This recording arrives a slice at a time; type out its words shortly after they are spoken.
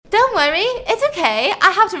Don't worry, it's okay.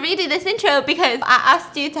 I have to redo this intro because I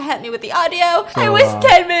asked you to help me with the audio. I was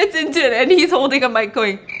 10 minutes into it and he's holding a mic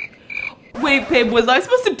going, wait, babe, was I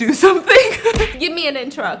supposed to do something? Give me an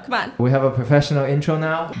intro, come on. We have a professional intro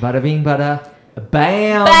now. Bada bing, bada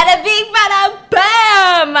bam. Bada bing, bada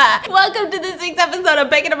bam. Welcome to this week's episode of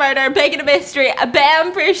Bacon a Murder, Bacon a Mystery, a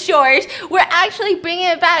BAM for short. We're actually bringing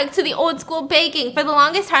it back to the old school baking. For the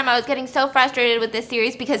longest time, I was getting so frustrated with this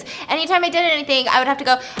series because anytime I did anything, I would have to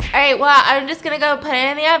go, all right, well, I'm just gonna go put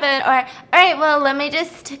it in the oven, or all right, well, let me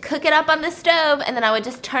just cook it up on the stove, and then I would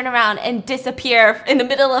just turn around and disappear in the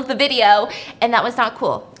middle of the video, and that was not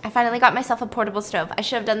cool. I finally got myself a portable stove. I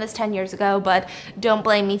should have done this 10 years ago, but don't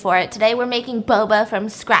blame me for it. Today we're making boba from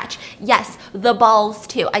scratch. Yes, the balls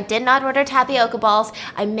too. I did not order tapioca balls.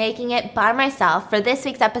 I'm making it by myself. For this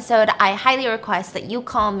week's episode, I highly request that you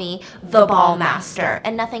call me the Ball Master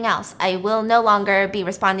and nothing else. I will no longer be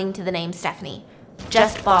responding to the name Stephanie.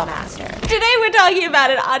 Just Ball Master. Today we're talking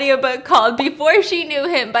about an audiobook called Before She Knew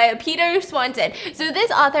Him by Peter Swanson. So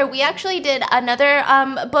this author, we actually did another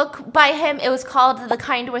book by him. It was called The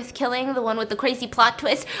Kind Worth Killing, the one with the crazy plot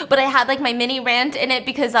twist, but I had like my mini rant in it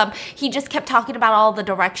because he just kept talking about all the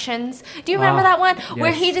directions. Do you remember that one? Yes.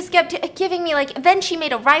 Where he just kept giving me like, then she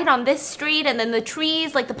made a right on this street and then the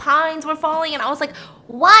trees, like the pines were falling, and I was like,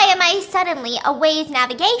 why am I suddenly a Waze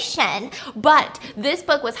navigation? But this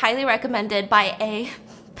book was highly recommended by a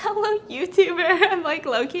fellow YouTuber. I'm like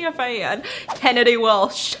low-key a fan, Kennedy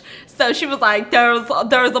Walsh. So she was like, there's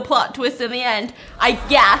a plot twist in the end. I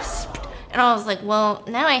gasped. And I was like, well,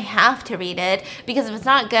 now I have to read it because if it's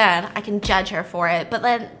not good, I can judge her for it. But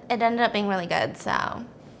then it ended up being really good, so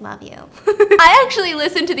love you. I actually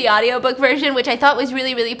listened to the audiobook version, which I thought was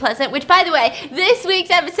really, really pleasant, which, by the way, this week's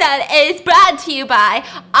episode is brought to you by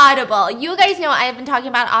Audible. You guys know I have been talking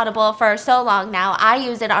about Audible for so long now. I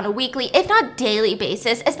use it on a weekly, if not daily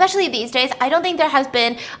basis, especially these days. I don't think there has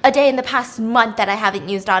been a day in the past month that I haven't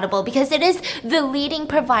used Audible because it is the leading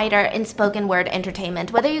provider in spoken word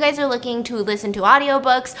entertainment. Whether you guys are looking to listen to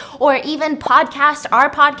audiobooks or even podcasts, our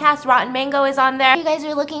podcast, Rotten Mango, is on there. You guys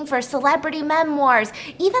are looking for celebrity memoirs,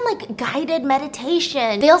 even like guided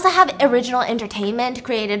meditation. They also have original entertainment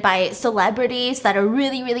created by celebrities that are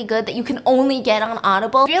really, really good that you can only get on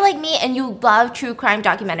Audible. If you're like me and you love true crime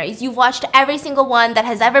documentaries, you've watched every single one that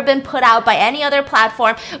has ever been put out by any other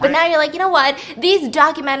platform, but now you're like, you know what? These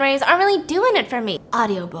documentaries aren't really doing it for me.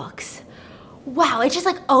 Audiobooks. Wow, it just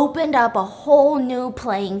like opened up a whole new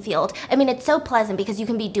playing field. I mean, it's so pleasant because you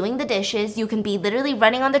can be doing the dishes, you can be literally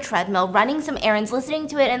running on the treadmill, running some errands, listening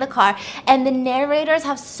to it in the car, and the narrators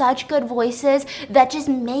have such good voices that just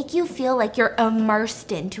make you feel like you're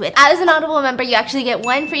immersed into it. As an Audible member, you actually get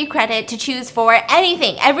 1 free credit to choose for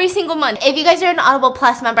anything every single month. If you guys are an Audible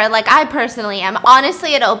Plus member, like I personally am,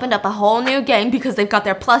 honestly, it opened up a whole new game because they've got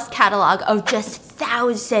their Plus catalog of just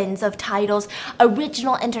thousands of titles,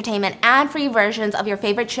 original entertainment, ad-free versions of your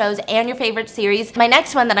favorite shows and your favorite series. My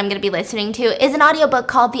next one that I'm going to be listening to is an audiobook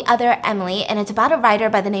called The Other Emily, and it's about a writer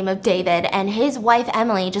by the name of David, and his wife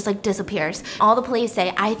Emily just like disappears. All the police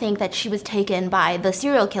say, I think that she was taken by the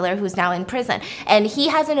serial killer who's now in prison, and he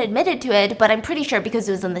hasn't admitted to it, but I'm pretty sure because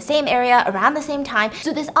it was in the same area around the same time.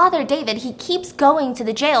 So this author, David, he keeps going to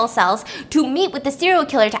the jail cells to meet with the serial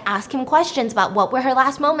killer to ask him questions about what were her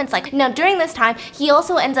last moments like. Now, during this time, he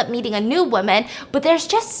also ends up meeting a new woman, but there's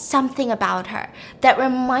just something about her that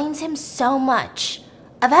reminds him so much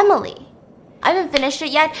of Emily. I haven't finished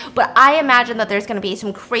it yet, but I imagine that there's going to be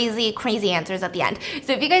some crazy, crazy answers at the end.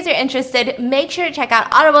 So if you guys are interested, make sure to check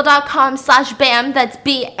out audible.com/BAM, that's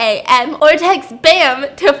BAM, or text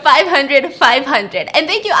BAM to 500-500. And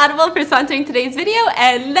thank you, Audible, for sponsoring today's video,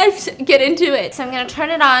 and let's get into it. So I'm going to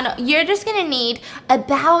turn it on. You're just going to need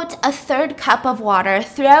about a 1/3 cup of water.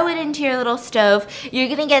 Throw it into your little stove. You're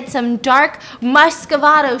going to get some dark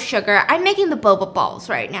muscovado sugar. I'm making the boba balls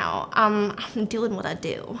right now. I'm doing what I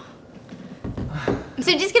do.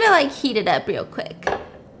 So just gonna like heat it up real quick.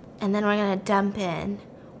 And then we're gonna dump in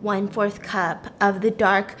 1/4 cup of the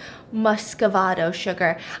dark muscovado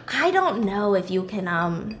sugar. I don't know if you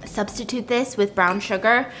can substitute this with brown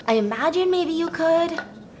sugar. I imagine maybe you could.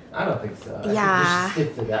 I don't think so. Yeah. I think we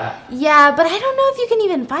should stick to that. Yeah, but I don't know if you can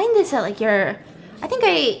even find this at like your, I think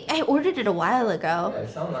I ordered it a while ago. Yeah,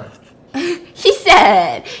 it's online. He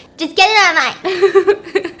said, just get it online.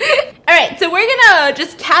 Alright, so we're gonna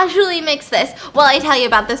just casually mix this while I tell you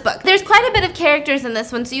about this book. There's quite a bit of characters in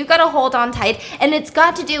this one, so you've got to hold on tight, and it's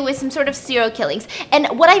got to do with some sort of serial killings.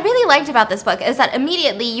 And what I really liked about this book is that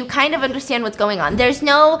immediately you kind of understand what's going on.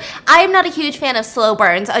 I'm not a huge fan of slow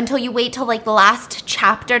burns until you wait till like the last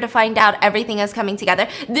chapter to find out everything is coming together.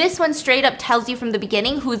 This one straight up tells you from the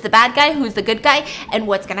beginning who's the bad guy, who's the good guy, and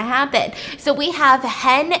what's gonna happen. So we have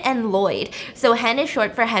Hen and Lloyd. So Hen is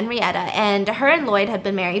short for Henrietta, and her and Lloyd have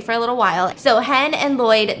been married for a little while. So Hen and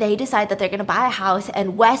Lloyd, they decide that they're gonna buy a house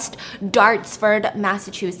in West Dartford,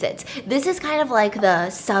 Massachusetts. This is kind of like the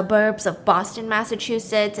suburbs of Boston,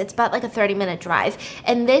 Massachusetts. It's about like a 30-minute drive,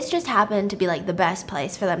 and this just happened to be like the best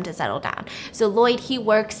place for them to settle down. So Lloyd, he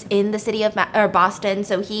works in the city of Boston,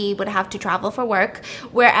 so he would have to travel for work,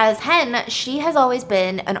 whereas Hen, she has always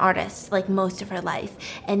been an artist like most of her life,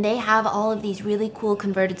 and they have all of these really cool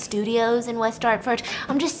converted studios in West Dartford.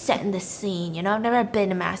 I'm just setting the scene, you know. I've never been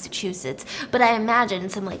to Massachusetts, but I imagine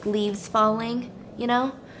some like leaves falling, you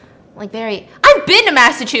know, like I've been to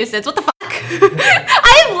Massachusetts. What the fuck?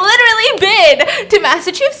 I've literally been to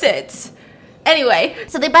Massachusetts. Anyway,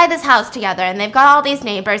 so they buy this house together, and they've got all these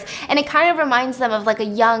neighbors, and it kind of reminds them of like a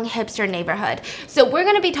young hipster neighborhood. So we're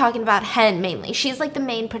going to be talking about Hen mainly. She's like the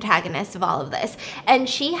main protagonist of all of this, and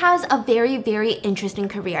she has a very, very interesting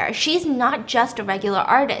career. She's not just a regular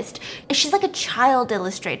artist. She's like a child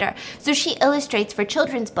illustrator. So she illustrates for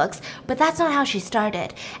children's books, but that's not how she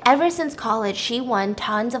started. Ever since college, she won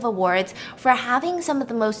tons of awards for having some of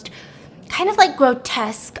the most kind of like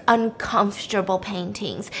grotesque, uncomfortable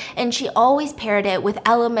paintings, and she always paired it with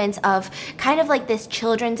elements of kind of like this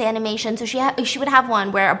children's animation. So she would have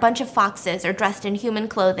one where a bunch of foxes are dressed in human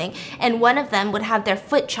clothing, and one of them would have their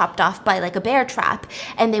foot chopped off by like a bear trap,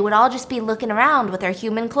 and they would all just be looking around with their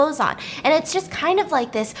human clothes on, and it's just kind of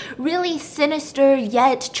like this really sinister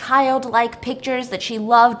yet childlike pictures that she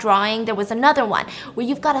loved drawing. There was another one where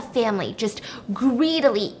you've got a family just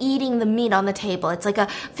greedily eating the meat on the table. It's like a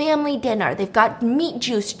family dinner. They've got meat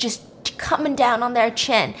juice just coming down on their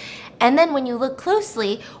chin. And then when you look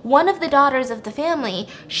closely, one of the daughters of the family,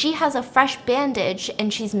 she has a fresh bandage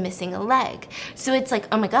and she's missing a leg. So it's like,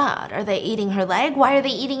 oh my God, are they eating her leg? Why are they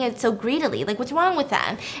eating it so greedily? Like, what's wrong with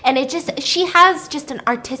them? And she has just an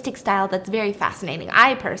artistic style that's very fascinating.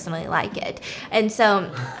 I personally like it. And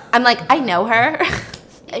so I'm like, I know her.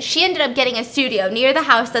 She ended up getting a studio near the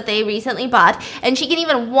house that they recently bought, and she can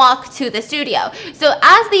even walk to the studio. So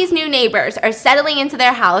as these new neighbors are settling into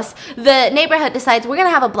their house, the neighborhood decides we're gonna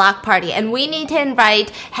have a block party, and we need to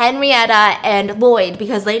invite Henrietta and Lloyd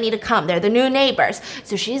because they need to come. They're the new neighbors.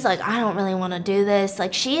 So she's like, I don't really want to do this.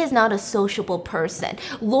 Like, she is not a sociable person.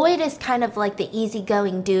 Lloyd is kind of like the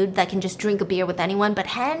easygoing dude that can just drink a beer with anyone, but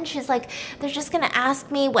Hen, she's like, they're just gonna ask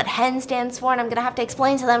me what Hen stands for, and I'm gonna have to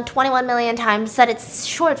explain to them 21 million times that it's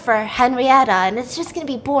short for Henrietta, and it's just gonna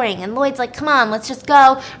be boring. And Lloyd's like, come on, let's just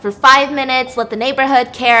go for 5 minutes, let the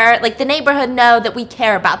neighborhood the neighborhood know that we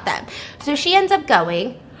care about them. So she ends up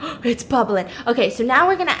going. It's bubbling. Okay, so now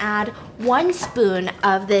we're gonna add 1 spoon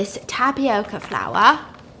of this tapioca flour.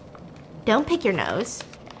 Don't pick your nose.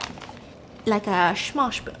 Like a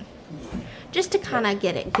small spoon. Just to kind of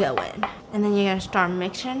get it going. And then you're gonna start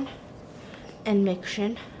mixing and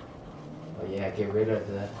mixing. Oh yeah, get rid of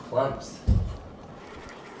the clumps.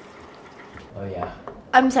 Oh yeah.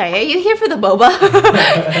 I'm sorry, are you here for the boba?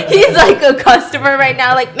 He's like a customer right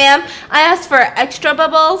now. Like, ma'am, I asked for extra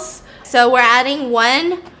bubbles. So we're adding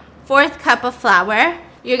 1/4 cup of flour.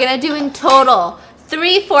 You're gonna do in total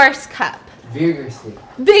 3/4 cup. Vigorously.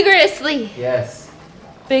 Vigorously. Yes.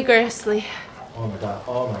 Vigorously. Oh my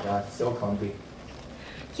god, so clumpy.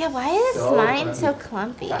 Yeah, why is So mine clumpy. so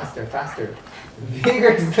clumpy? Faster.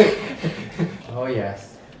 Vigorously. Oh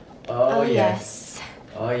yes. Oh yes.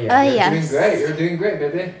 Oh yeah. Oh, You're yes. doing great. You're doing great,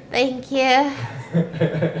 baby. Thank you.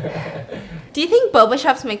 Do you think boba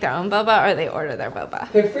shops make their own boba or they order their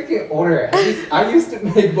boba? They freaking order. I used to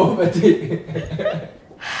make boba tea.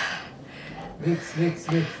 Mix.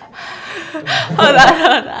 Hold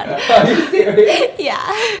on. Are you serious?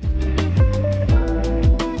 Yeah.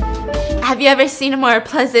 Have you ever seen a more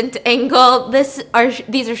pleasant angle? These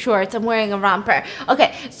are shorts. I'm wearing a romper.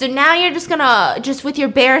 Okay, so now you're just gonna, with your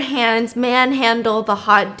bare hands, manhandle the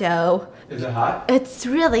hot dough. Is it hot? It's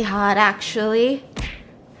really hot, actually.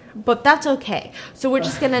 But that's okay. So we're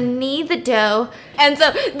just gonna knead the dough. And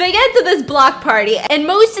so they get to this block party, and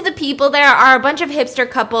most of the people there are a bunch of hipster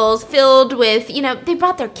couples filled with, they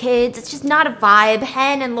brought their kids. It's just not a vibe.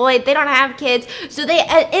 Hen and Lloyd, they don't have kids. So they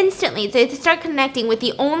they start connecting with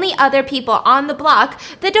the only other people on the block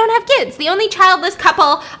that don't have kids. The only childless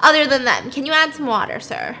couple other than them. Can you add some water,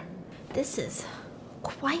 sir? This is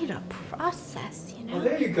quite a process, Oh,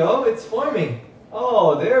 there you go. It's forming.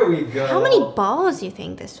 Oh, there we go. How many balls do you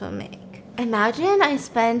think this will make? Imagine I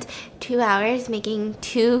spent 2 hours making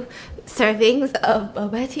 2 servings of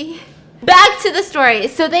boba tea. Back to the story.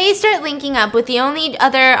 So they start linking up with the only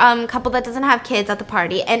other couple that doesn't have kids at the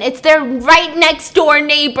party, and it's their right next door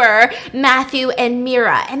neighbor, Matthew and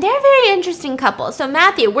Mira. And they're a very interesting couple. So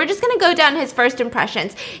Matthew, we're just going to go down his first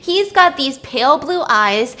impressions. He's got these pale blue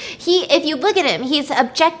eyes. If you look at him, he's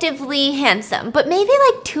objectively handsome, but maybe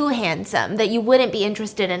like too handsome that you wouldn't be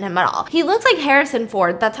interested in him at all. He looks like Harrison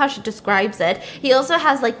Ford. That's how she describes it. He also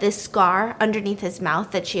has like this scar underneath his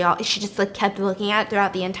mouth that she just like kept looking at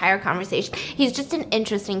throughout the entire conversation. He's just an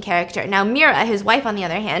interesting character. Now, Mira, his wife, on the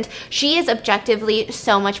other hand, she is objectively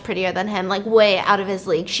so much prettier than him, like way out of his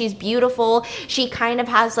league. She's beautiful. She kind of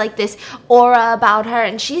has like this aura about her,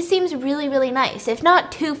 and she seems really, really nice, if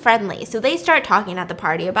not too friendly. So they start talking at the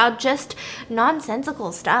party about just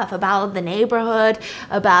nonsensical stuff, about the neighborhood,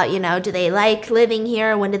 about, do they like living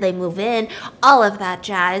here? When did they move in? All of that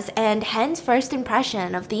jazz. And Hen's first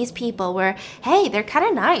impression of these people were, hey, they're kind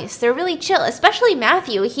of nice. They're really chill, especially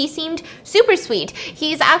Matthew. He seemed super sweet.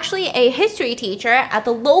 He's actually a history teacher at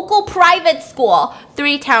the local private school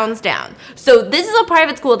 3 towns down. So this is a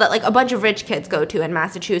private school that like a bunch of rich kids go to in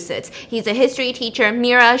Massachusetts. He's a history teacher.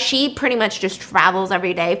 Mira, she pretty much just travels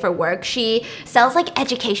every day for work. She sells like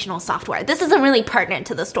educational software. This isn't really pertinent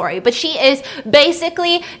to the story, but she is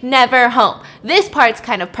basically never home. This part's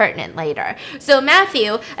kind of pertinent later. So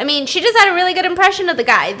Matthew, she just had a really good impression of the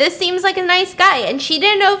guy. This seems like a nice guy, and she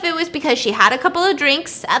didn't know if it was because she had a couple of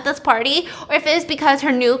drinks at this party or if it's because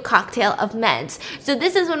her new cocktail of meds. So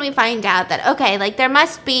this is when we find out that, okay, like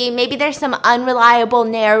maybe there's some unreliable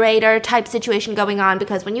narrator type situation going on,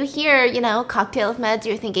 because when you hear, cocktail of meds,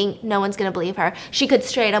 you're thinking no one's gonna believe her. She could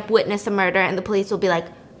straight up witness a murder and the police will be like,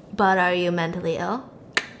 but are you mentally ill?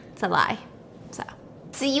 It's a lie.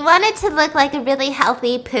 So you want it to look like a really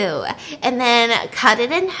healthy poo, and then cut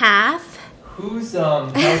it in half. Who's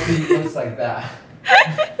healthy looks like that?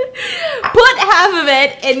 Put half of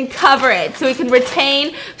it and cover it so we can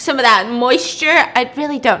retain some of that moisture. I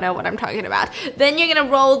really don't know what I'm talking about. Then you're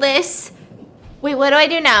gonna roll this. Wait, what do I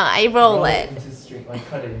do now? I roll it. Into string, like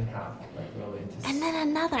cut it in half, like roll it into. And then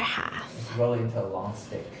another half. Like roll it into a long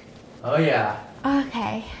stick. Oh yeah.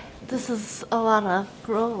 Okay, this is a lot of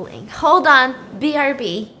rolling. Hold on,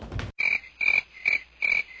 BRB.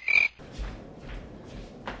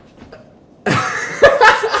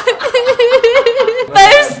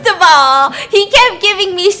 First of all, he kept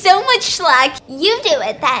giving me so much slack. You do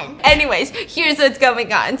it then. Anyways, here's what's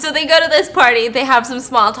going on. So they go to this party, they have some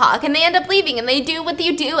small talk, and they end up leaving, and they do what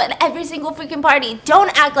you do at every single freaking party.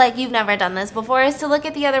 Don't act like you've never done this before, is to look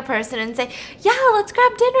at the other person and say, yeah, let's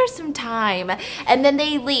grab dinner sometime. And then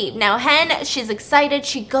they leave. Now, Hen, she's excited.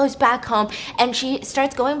 She goes back home, and she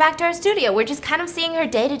starts going back to her studio. We're just kind of seeing her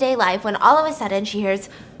day-to-day life when all of a sudden she hears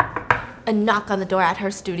a knock on the door at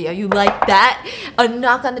her studio. You like that? A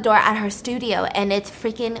knock on the door at her studio, and it's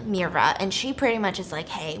freaking Mira, and she pretty much is like,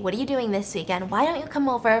 hey, what are you doing this weekend? Why don't you come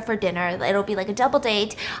over for dinner? It'll be like a double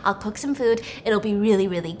date. I'll cook some food. It'll be really,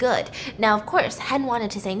 really good. Now, of course, Hen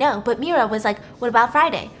wanted to say no, but Mira was like, what about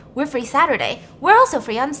Friday? We're free Saturday. We're also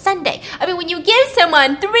free on Sunday. When when you give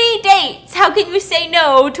someone 3 dates, how can you say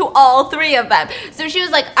no to all 3 of them? So she was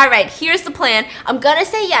like, all right, here's the plan. I'm gonna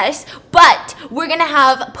say yes, but we're gonna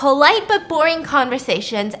have polite but boring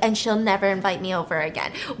conversations, and she'll never invite me over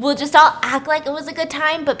again. We'll just all act like it was a good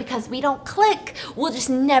time, but because we don't click, we'll just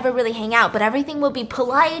never really hang out, but everything will be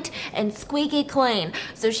polite and squeaky clean.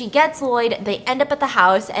 So she gets Lloyd, they end up at the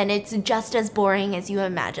house, and it's just as boring as you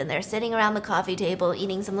imagine. They're sitting around the coffee table,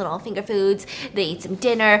 eating some little finger foods, they eat some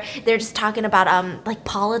dinner, they're just talking about like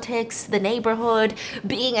politics, the neighborhood,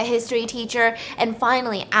 being a history teacher, and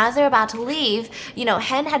finally, as they're about to leave,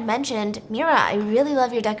 Hen had mentioned, Mira, I really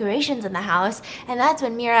love your decorations in the house, and that's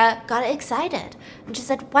when Mira got excited, and she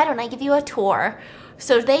said, why don't I give you a tour?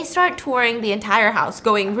 So they start touring the entire house,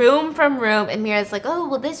 going room from room, and Mira's like, oh,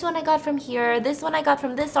 well, this one I got from here, this one I got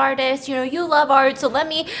from this artist, you love art, so let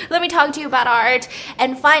me talk to you about art.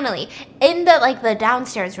 And finally, in the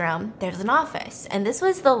downstairs room, there's an office, and this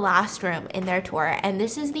was the last room in their tour, and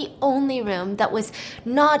this is the only room that was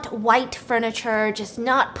not white furniture, just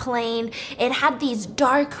not plain. It had these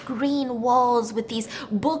dark green walls with these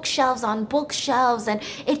bookshelves on bookshelves, and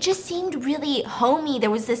it just seemed really homey. There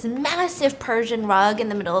was this massive Persian rug in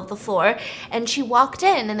the middle of the floor, and she walked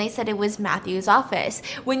in, and they said it was Matthew's office.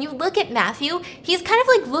 When you look at Matthew, he's kind of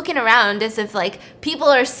like looking around as if like people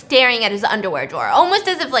are staring at his underwear drawer, almost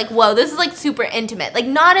as if like, whoa, this is like super intimate, like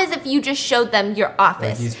not as if you just showed them your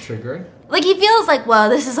office. Like he's triggered? Like he feels like, whoa,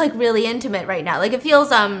 this is like really intimate right now. Like it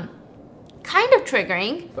feels kind kind of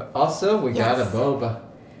triggering. But also, we got a boba.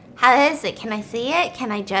 How is it? Can I see it?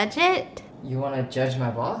 Can I judge it? You want to judge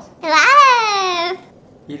my boss? Hello!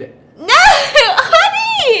 Eat it. No,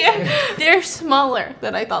 honey! They're smaller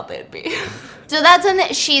than I thought they'd be. So that's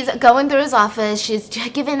when she's going through his office. She's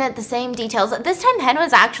giving it the same details. This time, Hen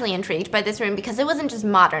was actually intrigued by this room because it wasn't just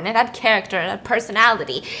modern. It had character, it had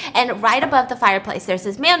personality. And right above the fireplace, there's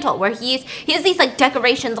this mantle where he has these like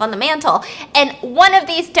decorations on the mantle. And one of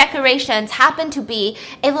these decorations happened to be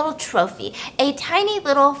a little trophy, a tiny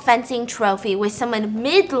little fencing trophy with someone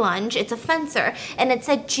mid-lunge. It's a fencer, and it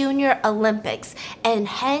said Junior Olympics. And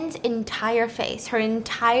Hen's entire face, her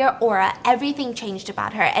entire aura, everything changed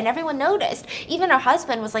about her, and everyone noticed. Even her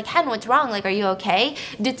husband was like, Hen, what's wrong? Like, are you okay?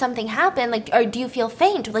 Did something happen? Like, or do you feel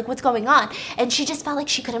faint? Like, what's going on? And she just felt like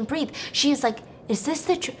she couldn't breathe. She was like, is this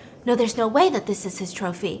the no, there's no way that this is his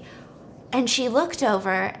trophy. And she looked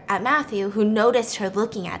over at Matthew, who noticed her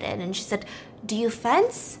looking at it, and she said, do you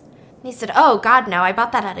fence? And he said, oh, God, no, I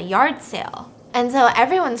bought that at a yard sale. And so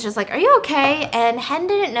everyone's just like, are you okay? And Hen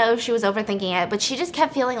didn't know she was overthinking it, but she just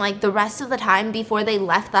kept feeling like the rest of the time before they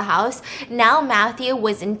left the house, now Matthew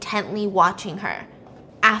was intently watching her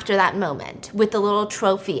after that moment with the little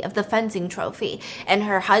trophy of the fencing trophy. And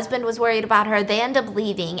her husband was worried about her. They end up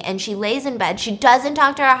leaving, and she lays in bed. She doesn't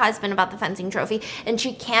talk to her husband about the fencing trophy, and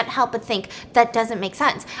she can't help but think that doesn't make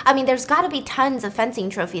sense. I mean, there's got to be tons of fencing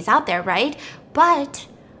trophies out there, right? But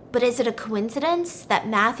is it a coincidence that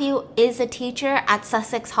Matthew is a teacher at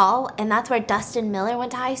Sussex Hall, and that's where Dustin Miller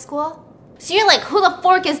went to high school? So you're like, who the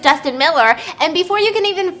fork is Dustin Miller? And before you can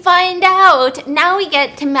even find out, now we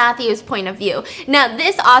get to Matthew's point of view. Now,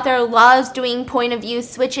 this author loves doing point of view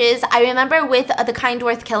switches. I remember with The Kind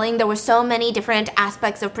Worth Killing, there were so many different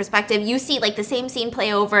aspects of perspective. You see like the same scene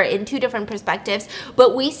play over in two different perspectives,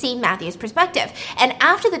 but we see Matthew's perspective. And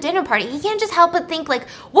after the dinner party, he can't just help but think like,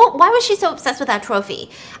 well, why was she so obsessed with that trophy?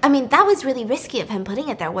 I mean, that was really risky of him putting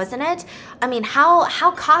it there, wasn't it? I mean, how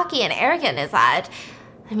cocky and arrogant is that?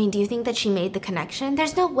 I mean, do you think that she made the connection?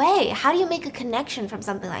 There's no way. How do you make a connection from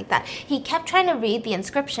something like that? He kept trying to read the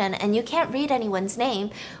inscription, and you can't read anyone's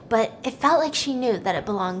name, but it felt like she knew that it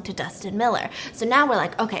belonged to Dustin Miller. So now we're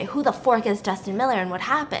like, okay, who the fork is Dustin Miller, and what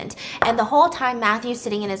happened? And the whole time, Matthew's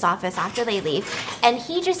sitting in his office after they leave, and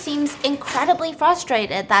he just seems incredibly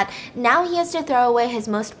frustrated that now he has to throw away his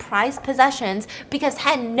most prized possessions because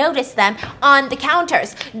Hen noticed them on the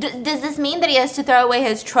counters. Does this mean that he has to throw away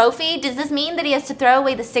his trophy? Does this mean that he has to throw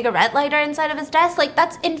away the cigarette lighter inside of his desk? Like,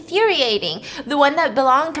 that's infuriating. The one that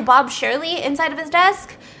belonged to Bob Shirley inside of his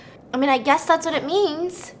desk? I mean, I guess that's what it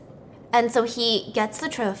means. And so he gets the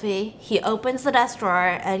trophy, he opens the desk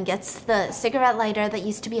drawer and gets the cigarette lighter that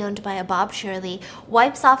used to be owned by a Bob Shirley,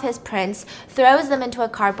 wipes off his prints, throws them into a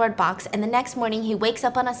cardboard box, and the next morning he wakes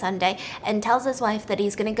up on a Sunday and tells his wife that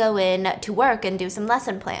he's going to go in to work and do some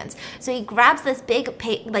lesson plans. So he grabs this big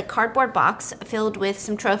cardboard box filled with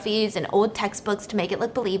some trophies and old textbooks to make it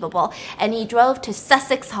look believable, and he drove to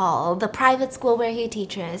Sussex Hall, the private school where he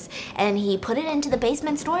teaches, and he put it into the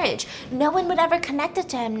basement storage. No one would ever connect it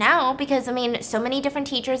to him now, because, I mean, so many different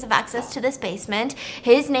teachers have access to this basement.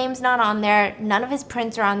 His name's not on there. None of his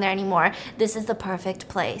prints are on there anymore. This is the perfect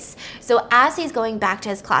place. So as he's going back to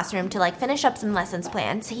his classroom to, like, finish up some lessons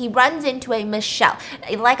plans, he runs into a Michelle.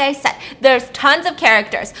 Like I said, there's tons of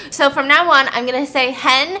characters. So from now on, I'm going to say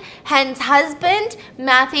Hen's husband,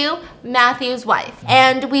 Matthew, Matthew's wife.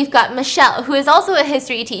 And we've got Michelle, who is also a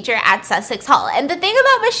history teacher at Sussex Hall. And the thing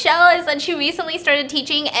about Michelle is that she recently started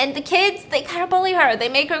teaching, and the kids, they kind of bully her. They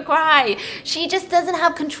make her cry. She just doesn't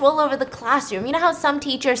have control over the classroom. You know how some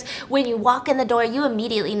teachers, when you walk in the door, you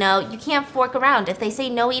immediately know you can't fork around. If they say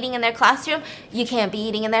no eating in their classroom, you can't be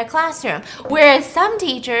eating in their classroom. Whereas some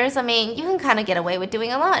teachers, I mean, you can kind of get away with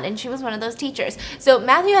doing a lot, and she was one of those teachers. So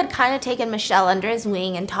Matthew had kind of taken Michelle under his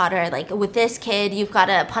wing and taught her, like, with this kid, you've got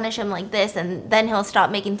to punish him like this, and then he'll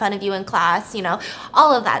stop making fun of you in class, you know,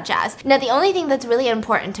 all of that jazz. Now, the only thing that's really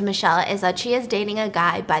important to Michelle is that she is dating a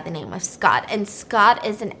guy by the name of Scott, and Scott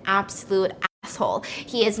is an absolute asshole.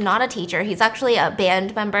 He is not a teacher. He's actually a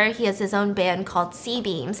band member. He has his own band called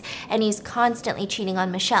C-Beams, and he's constantly cheating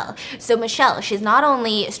on Michelle. So Michelle, she's not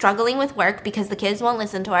only struggling with work because the kids won't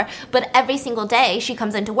listen to her, but every single day she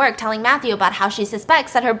comes into work telling Matthew about how she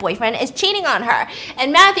suspects that her boyfriend is cheating on her.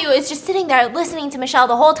 And Matthew is just sitting there listening to Michelle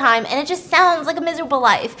the whole time, and it just sounds like a miserable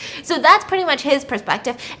life. So that's pretty much his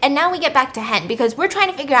perspective. And now we get back to Hen, because we're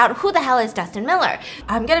trying to figure out who the hell is Dustin Miller.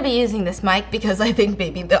 I'm gonna be using this mic because I think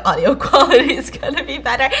maybe the audio quality is gonna be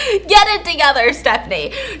better. Get it together,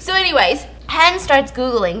 Stephanie. So anyways, Hen starts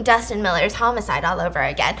Googling Dustin Miller's homicide all over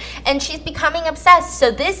again, and she's becoming obsessed.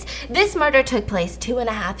 So this murder took place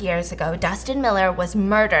 2.5 years ago. Dustin Miller was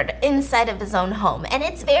murdered inside of his own home, and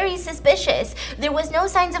it's very suspicious. There was no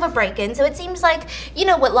signs of a break-in, so it seems like, you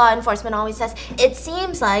know what law enforcement always says, it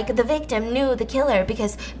seems like the victim knew the killer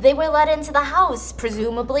because they were let into the house,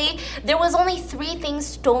 presumably. There was only 3 things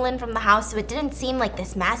stolen from the house, so it didn't seem like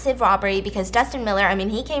this massive robbery because Dustin Miller, I mean,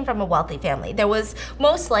 he came from a wealthy family. There was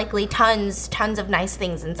most likely tons of nice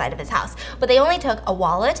things inside of his house, but they only took a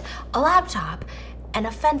wallet, a laptop, and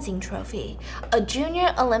a fencing trophy. A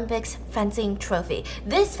Junior Olympics fencing trophy.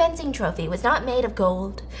 This fencing trophy was not made of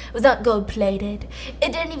gold. It was not gold plated.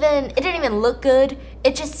 It didn't even look good.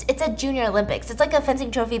 It said Junior Olympics. It's like a fencing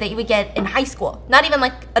trophy that you would get in high school. Not even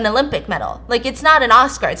like an Olympic medal. Like, it's not an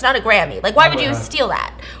Oscar. It's not a Grammy. Like, why would you steal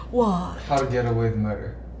that? Whoa. How to Get Away with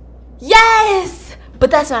Murder. Yes! But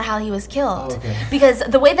that's not how he was killed. Oh, okay. Because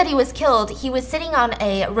the way that he was killed, he was sitting on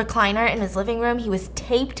a recliner in his living room. He was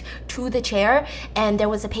taped to the chair, and there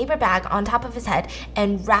was a paper bag on top of his head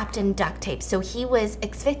and wrapped in duct tape. So he was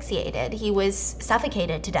asphyxiated. He was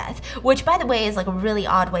suffocated to death, which, by the way, is like a really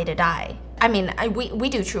odd way to die. I mean, we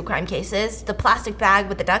do true crime cases. The plastic bag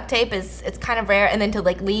with the duct tape it's kind of rare, and then to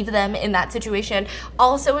like leave them in that situation,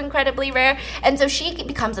 also incredibly rare. And so she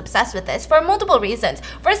becomes obsessed with this for multiple reasons.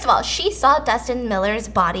 First of all, she saw Dustin Miller's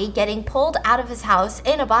body getting pulled out of his house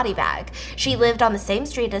in a body bag. She lived on the same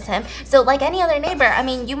street as him, so like any other neighbor, I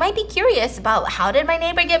mean, you might be curious about, how did my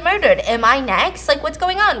neighbor get murdered? Am I next? Like, what's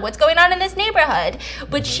going on? What's going on in this neighborhood?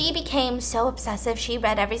 But she became so obsessive. She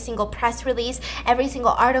read every single press release, every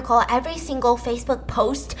single article, every single Facebook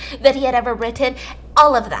post that he had ever written,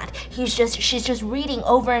 all of that. She's just reading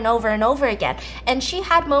over and over and over again. And she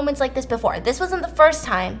had moments like this before. This wasn't the first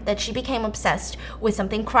time that she became obsessed with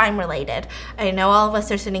something crime related. I know all of us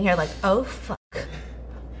are sitting here like, oh fuck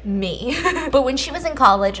me. But when she was in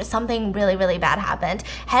college, something really, really bad happened.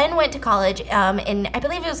 Hen went to college in, I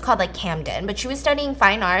believe it was called like Camden, but she was studying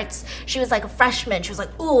fine arts. She was like a freshman. She was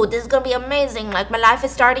like, ooh, this is gonna be amazing. Like, my life is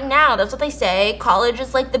starting now. That's what they say. College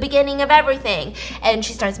is like the beginning of everything. And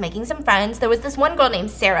she starts making some friends. There was this one girl named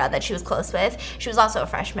Sarah that she was close with. She was also a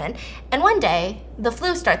freshman. And one day, the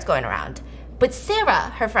flu starts going around. But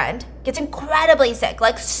Sarah, her friend, gets incredibly sick,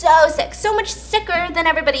 like so sick, so much sicker than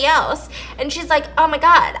everybody else. And she's like, oh my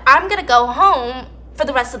God, I'm gonna go home for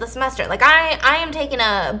the rest of the semester. Like, I am taking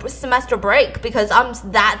a semester break because I'm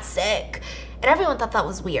that sick. And everyone thought that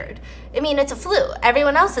was weird. I mean, it's a flu.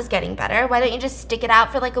 Everyone else is getting better. Why don't you just stick it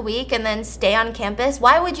out for like a week and then stay on campus?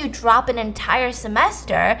 Why would you drop an entire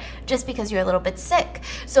semester just because you're a little bit sick?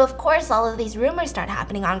 So, of course, all of these rumors start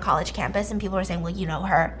happening on college campus, and people are saying, well, you know,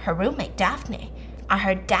 her roommate, Daphne. I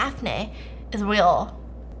heard Daphne is a real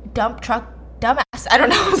dump truck dumbass. I don't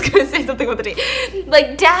know, I was gonna say something with a D.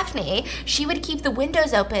 Like, Daphne, she would keep the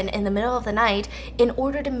windows open in the middle of the night in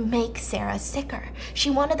order to make Sarah sicker.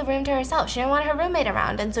 She wanted the room to herself. She didn't want her roommate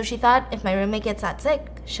around, and so she thought, if my roommate gets that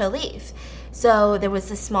sick, she'll leave. So there was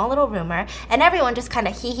this small little rumor, and everyone just kind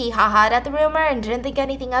of hee-hee-ha-ha'd at the rumor and didn't think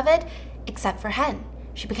anything of it, except for Hen.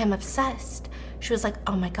 She became obsessed. She was like,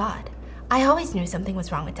 oh my God, I always knew something was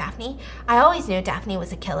wrong with Daphne. I always knew Daphne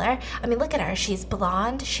was a killer. I mean, look at her. She's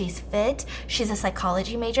blonde. She's fit. She's a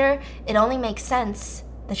psychology major. It only makes sense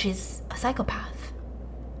that she's a psychopath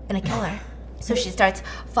and a killer. So she starts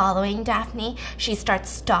following Daphne. She starts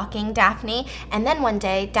stalking Daphne. And then one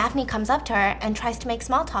day, Daphne comes up to her and tries to make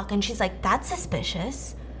small talk. And she's like, that's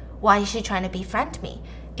suspicious. Why is she trying to befriend me?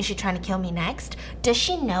 Is she trying to kill me next? Does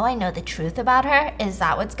she know I know the truth about her? Is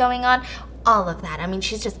that what's going on? All of that. I mean,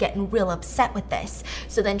 she's just getting real upset with this.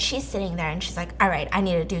 So then she's sitting there and she's like, all right, I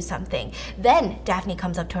need to do something. Then Daphne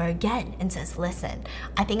comes up to her again and says, listen,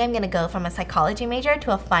 I think I'm going to go from a psychology major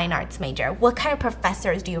to a fine arts major. What kind of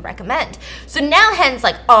professors do you recommend? So now Hen's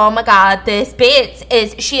like, oh my God, this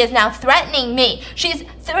bitch she is now threatening me. She's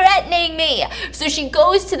threatening me. So she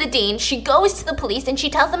goes to the dean, she goes to the police, and she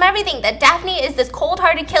tells them everything, that Daphne is this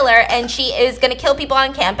cold-hearted killer and she is going to kill people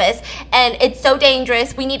on campus, and it's so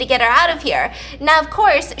dangerous, we need to get her out of here. Now, of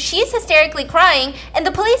course, she's hysterically crying, and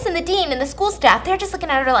the police and the dean and the school staff, they're just looking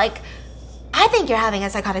at her like, I think you're having a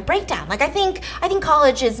psychotic breakdown. Like, I think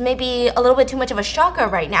college is maybe a little bit too much of a shocker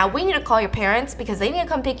right now. We need to call your parents because they need to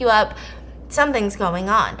come pick you up. Something's going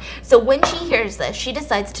on. So when she hears this, she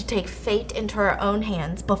decides to take fate into her own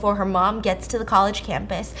hands before her mom gets to the college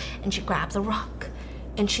campus, and she grabs a rock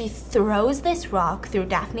and she throws this rock through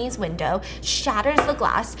Daphne's window, shatters the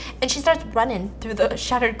glass, and she starts running through the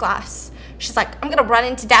shattered glass. She's like, I'm gonna run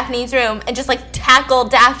into Daphne's room and just like tackle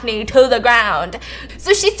Daphne to the ground.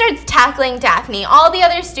 So she starts tackling Daphne. All the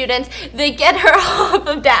other students, they get her off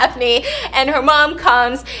of Daphne, and her mom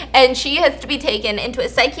comes and she has to be taken into a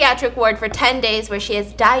psychiatric ward for 10 days where she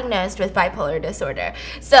is diagnosed with bipolar disorder.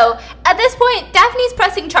 So at this point, Daphne's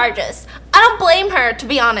pressing charges. I don't blame her, to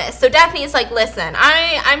be honest. So Daphne is like, listen,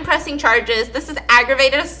 I'm pressing charges. This is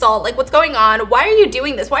aggravated assault. Like, what's going on? Why are you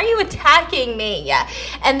doing this? Why are you attacking me?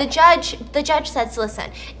 And the judge says,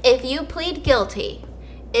 listen, if you plead guilty,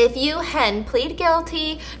 if you plead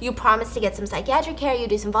guilty, you promise to get some psychiatric care, you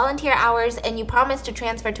do some volunteer hours, and you promise to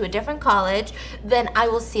transfer to a different college, then I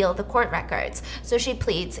will seal the court records. So she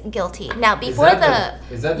pleads guilty. Now, before Is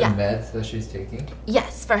that the meds that she's taking?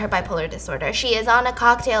 Yes, for her bipolar disorder. She is on a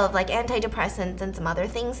cocktail of like antidepressants and some other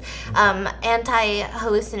things.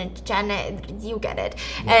 Anti-hallucinogen, you get it.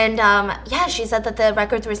 Yeah. And she said that the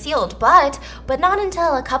records were sealed, but not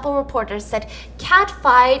until a couple reporters said cat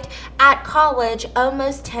fight at college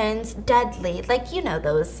almost turns deadly. Like, you know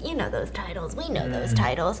those titles. We know those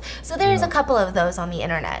titles. So there's a couple of those on the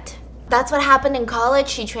internet. That's what happened in college.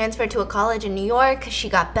 She transferred to a college in New York. She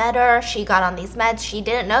got better. She got on these meds. She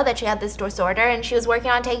didn't know that she had this disorder, and she was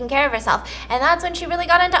working on taking care of herself. And that's when she really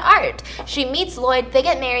got into art. She meets Lloyd. They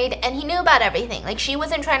get married, and he knew about everything. Like, she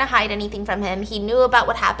wasn't trying to hide anything from him. He knew about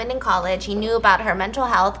what happened in college. He knew about her mental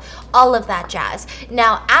health, all of that jazz.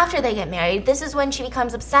 Now, after they get married, this is when she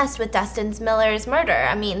becomes obsessed with Dustin Miller's murder.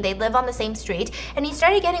 I mean, they live on the same street, and he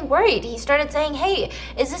started getting worried. He started saying, hey,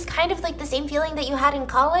 is this kind of like the same feeling that you had in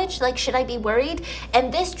college? Like, should I be worried?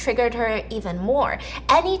 And this triggered her even more.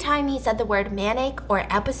 Anytime he said the word manic or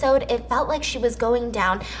episode, it felt like she was going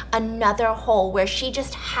down another hole where she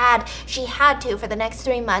had to, for the next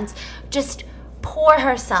 3 months, just pour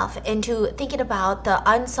herself into thinking about the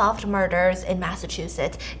unsolved murders in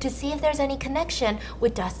Massachusetts to see if there's any connection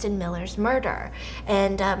with Dustin Miller's murder.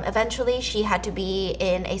 And eventually she had to be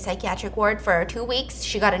in a psychiatric ward for 2 weeks.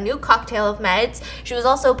 She got a new cocktail of meds. She was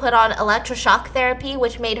also put on electroshock therapy,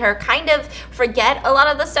 which made her kind of forget a lot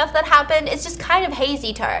of the stuff that happened. It's just kind of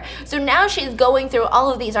hazy to her. So now she's going through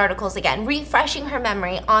all of these articles again, refreshing her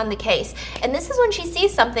memory on the case. And this is when she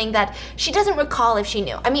sees something that she doesn't recall if she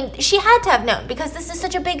knew. I mean, she had to have known, because this is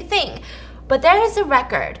such a big thing. But there is a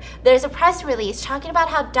record. There's a press release talking about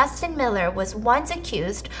how Dustin Miller was once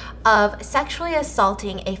accused of sexually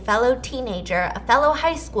assaulting a fellow teenager, a fellow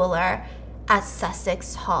high schooler, at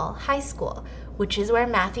Sussex Hall High School, which is where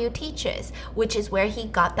Matthew teaches, which is where he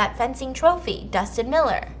got that fencing trophy, Dustin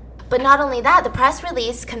Miller. But not only that, the press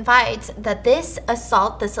release confides that this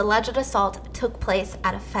alleged assault, took place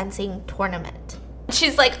at a fencing tournament.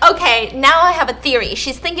 She's like, okay, now I have a theory.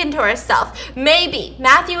 She's thinking to herself, maybe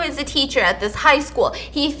Matthew is a teacher at this high school.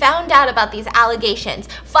 He found out about these allegations.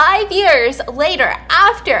 5 years later,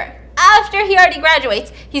 after he already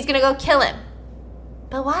graduates, he's gonna go kill him.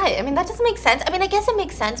 But why? I mean, that doesn't make sense. I mean, I guess it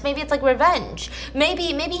makes sense. Maybe it's like revenge. Maybe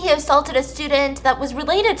he assaulted a student that was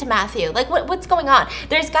related to Matthew. Like, what's going on?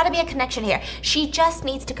 There's got to be a connection here. She just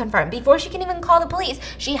needs to confirm. Before she can even call the police,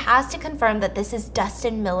 she has to confirm that this is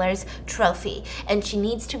Dustin Miller's trophy. And she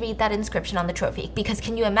needs to read that inscription on the trophy. Because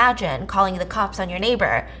can you imagine calling the cops on your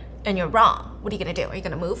neighbor and you're wrong? What are you going to do? Are you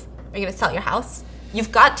going to move? Are you going to sell your house?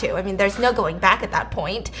 You've got to. I mean, there's no going back at that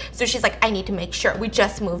point. So she's like, I need to make sure. We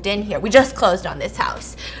just moved in here. We just closed on this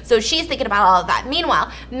house. So she's thinking about all of that. Meanwhile,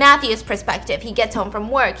 Matthew's perspective, he gets home from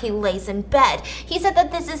work. He lays in bed. He said that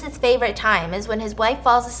this is his favorite time, is when his wife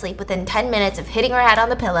falls asleep within 10 minutes of hitting her head on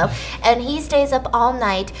the pillow, and he stays up all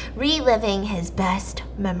night reliving his best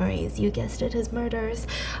memories. You guessed it, his murders.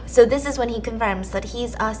 So this is when he confirms that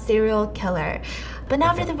he's a serial killer. But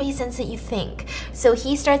not for the reasons that you think. So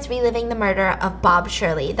he starts reliving the murder of Bob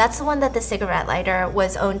Shirley. That's the one that the cigarette lighter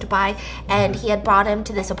was owned by, and he had brought him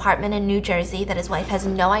to this apartment in New Jersey that his wife has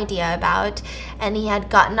no idea about, and he had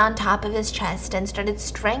gotten on top of his chest and started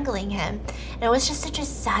strangling him. And it was just such a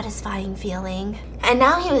satisfying feeling. And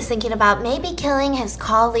now he was thinking about maybe killing his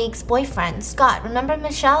colleague's boyfriend, Scott. Remember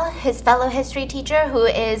Michelle, his fellow history teacher who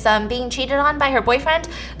is being cheated on by her boyfriend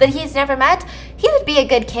that he's never met? He would be a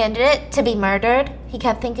good candidate to be murdered, he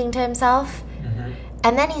kept thinking to himself.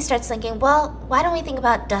 And then he starts thinking, well, why don't we think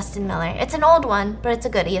about Dustin Miller? It's an old one, but it's a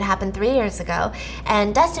goodie. It happened 3 years ago.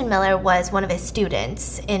 And Dustin Miller was one of his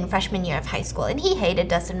students in freshman year of high school. And he hated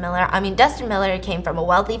Dustin Miller. I mean, Dustin Miller came from a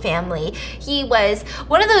wealthy family. He was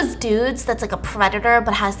one of those dudes that's like a predator,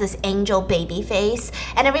 but has this angel baby face.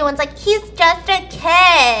 And everyone's like, he's just a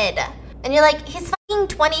kid. And you're like, he's fucking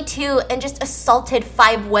 22 and just assaulted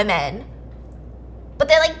 5 women. But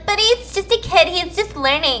they're like, but he's just a kid. He's just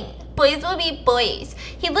learning. Boys will be boys.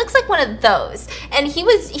 He looks like one of those. And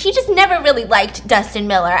he just never really liked Dustin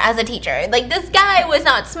Miller as a teacher. Like, this guy was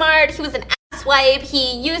not smart. He was an asswipe.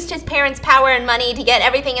 He used his parents' power and money to get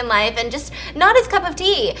everything in life and just not his cup of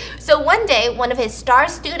tea. So one day, one of his star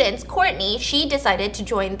students, Courtney, she decided to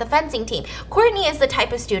join the fencing team. Courtney is the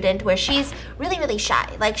type of student where she's really, really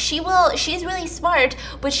shy. Like, she's really smart,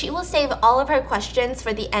 but she will save all of her questions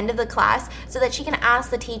for the end of the class so that she can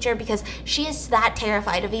ask the teacher, because she is that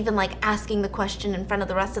terrified of even like asking the question in front of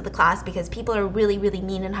the rest of the class, because people are really, really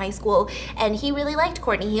mean in high school. And he really liked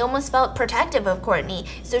Courtney. He almost felt protective of Courtney.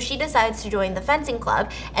 So she decides to join the fencing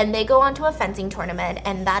club, and they go on to a fencing tournament,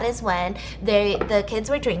 and that is when the kids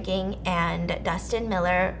were drinking, and Dustin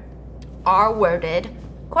Miller R-worded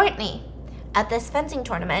Courtney at this fencing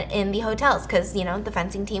tournament in the hotels, because, you know, the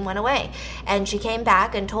fencing team went away. And she came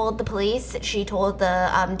back and told the police, she told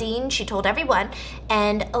the dean, she told everyone,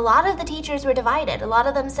 and a lot of the teachers were divided. A lot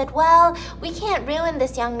of them said, well, we can't ruin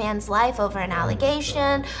this young man's life over an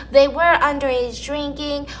allegation. They were underage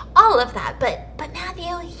drinking, all of that. But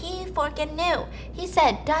Matthew, he freaking knew. He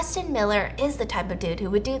said Dustin Miller is the type of dude who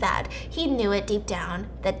would do that. He knew it deep down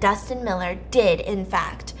that Dustin Miller did, in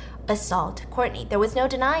fact, assault Courtney. There was no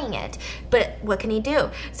denying it. But what can he do?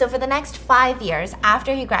 So for the next 5 years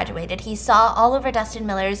after he graduated, he saw all over Dustin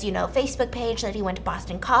Miller's, Facebook page that he went to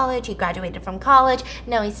Boston College. He graduated from college.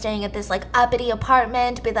 Now he's staying at this uppity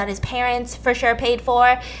apartment that his parents for sure paid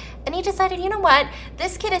for. And he decided, you know what?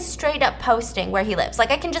 This kid is straight up posting where he lives.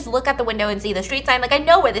 I can just look out the window and see the street sign. I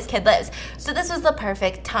know where this kid lives. So this was the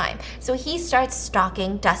perfect time. So he starts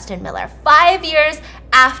stalking Dustin Miller 5 years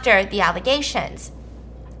after the allegations.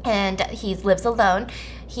 And he lives alone.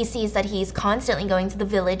 He sees that he's constantly going to the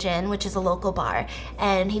Village Inn, which is a local bar,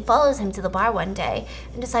 and he follows him to the bar one day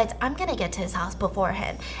and decides, I'm going to get to his house before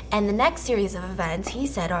him. And the next series of events, he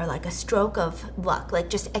said, are like a stroke of luck,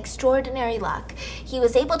 just extraordinary luck. He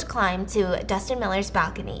was able to climb to Dustin Miller's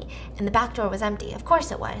balcony, and the back door was empty. Of course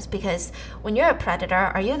it was, because when you're a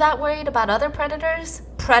predator, are you that worried about other predators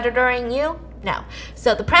predatoring you? No.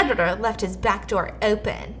 So the predator left his back door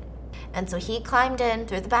open. And so he climbed in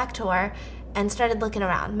through the back door and started looking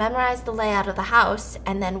around, memorized the layout of the house,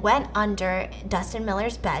 and then went under Dustin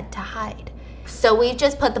Miller's bed to hide. So we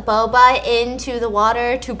just put the boba into the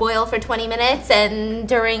water to boil for 20 minutes, and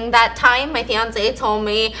during that time, my fiancé told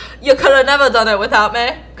me, you could have never done it without me,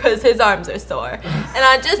 because his arms are sore. And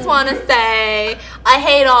I just want to say, I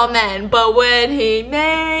hate all men, but when he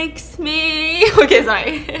makes me... Okay,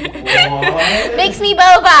 sorry. What? Makes me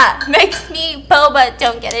boba.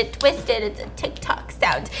 Don't get it twisted. It's a TikTok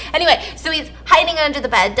sound. Anyway, so he's hiding under the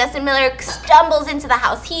bed. Dustin Miller stumbles into the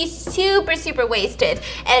house. He's super, super wasted.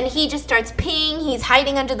 And he just starts peeing. He's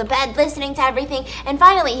hiding under the bed, listening to everything. And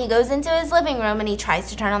finally, he goes into his living room and he tries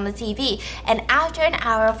to turn on the TV. And after an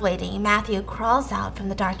hour of waiting, Matthew crawls out from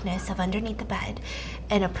the darkness of underneath the bed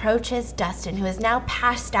and approaches Dustin, who is now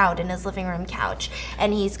passed out in his living room couch.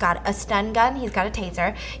 And he's got a stun gun, he's got a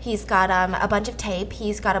taser, he's got a bunch of tape,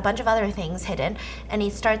 he's got a bunch of other things hidden, and he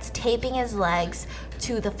starts taping his legs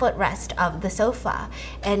to the footrest of the sofa.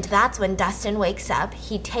 And that's when Dustin wakes up.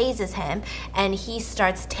 He tases him, and he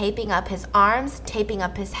starts taping up his arms, taping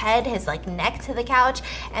up his head, his neck to the couch,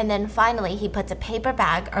 and then finally he puts a paper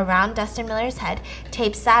bag around Dustin Miller's head,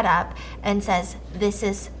 tapes that up, and says, "This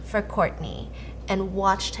is for Courtney," and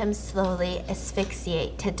watched him slowly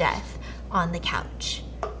asphyxiate to death on the couch.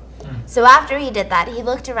 So after he did that, he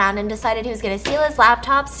looked around and decided he was going to steal his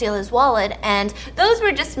laptop, steal his wallet, and those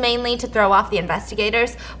were just mainly to throw off the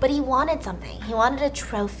investigators, but he wanted something. He wanted a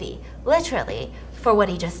trophy, literally, for what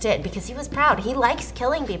he just did, because he was proud. He likes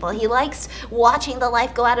killing people. He likes watching the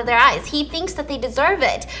life go out of their eyes. He thinks that they deserve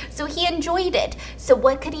it, so he enjoyed it. So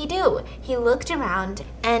what could he do? He looked around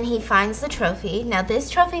and he finds the trophy. Now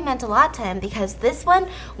this trophy meant a lot to him because this one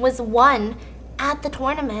was won at the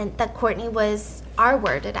tournament that Courtney was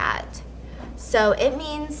R-worded at. So it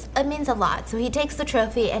means a lot. So he takes the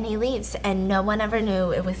trophy and he leaves, and no one ever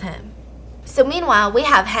knew it was him. So meanwhile, we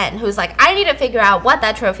have Hen, who's like, I need to figure out what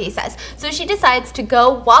that trophy says. So she decides to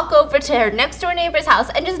go walk over to her next door neighbor's house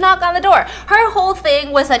and just knock on the door. Her whole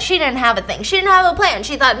thing was that she didn't have a thing. She didn't have a plan.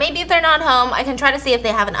 She thought, maybe if they're not home, I can try to see if they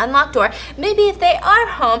have an unlocked door. Maybe if they are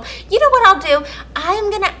home, you know what I'll do? I'm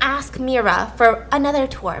going to ask Mira for another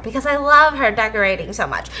tour because I love her decorating so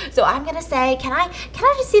much. So I'm going to say, can I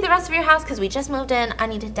just see the rest of your house? Because we just moved in. I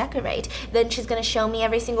need to decorate. Then she's going to show me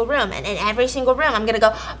every single room. And in every single room, I'm going to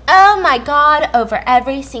go, oh my God, over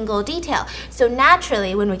every single detail. So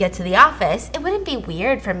naturally, when we get to the office, it wouldn't be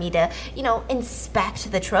weird for me to,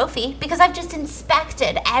 inspect the trophy because I've just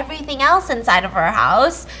inspected everything else inside of her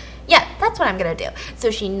house. Yeah, that's what I'm gonna do.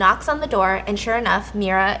 So she knocks on the door, and sure enough,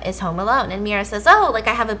 Mira is home alone. And Mira says, oh, like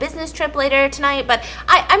I have a business trip later tonight, but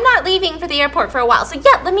I'm not leaving for the airport for a while. So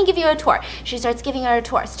yeah, let me give you a tour. She starts giving her a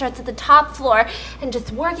tour, starts at the top floor and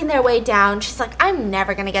just working their way down. She's like, I'm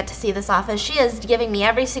never gonna get to see this office. She is giving me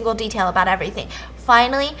every single detail about everything.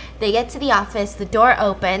 Finally, they get to the office, the door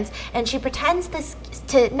opens, and she pretends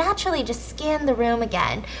to naturally just scan the room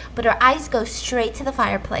again, but her eyes go straight to the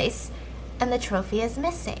fireplace, and the trophy is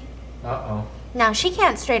missing. Uh-oh. Now, she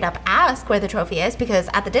can't straight up ask where the trophy is because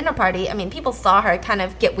at the dinner party, people saw her kind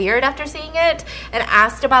of get weird after seeing it and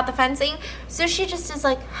asked about the fencing. So she just is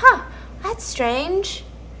like, that's strange,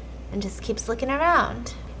 and just keeps looking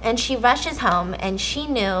around. And she rushes home, and she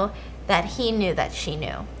knew that he knew that she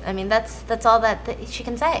knew. That's all that she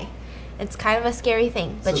can say. It's kind of a scary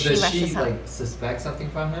thing, but so she rushes home. Suspect something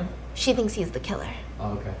from him? She thinks he's the killer.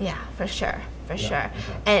 Oh, okay. Yeah, for sure. Okay.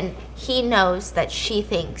 And he knows that she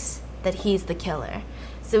thinks that he's the killer.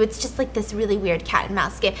 So it's just like this really weird cat and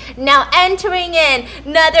mouse game. Now entering in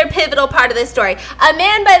another pivotal part of this story, a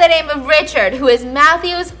man by the name of Richard, who is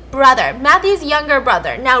Matthew's younger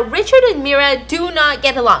brother. Now, Richard and Mira do not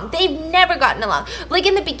get along. They've never gotten along. Like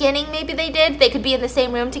in the beginning, maybe they did. They could be in the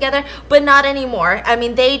same room together, but not anymore.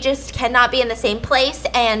 They just cannot be in the same place,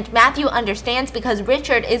 and Matthew understands because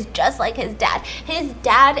Richard is just like his dad. His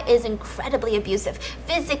dad is incredibly abusive,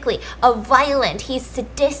 physically, violent. He's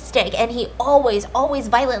sadistic, and he always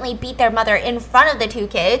violently beat their mother in front of the two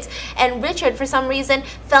kids, and Richard, for some reason,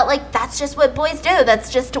 felt like that's just what boys do.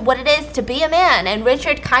 That's just what it is to be a man, and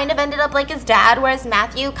Richard kind of ended up like his dad, whereas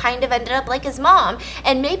Matthew kind of ended up like his mom.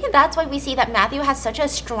 And maybe that's why we see that Matthew has such a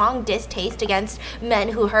strong distaste against men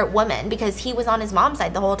who hurt women, because he was on his mom's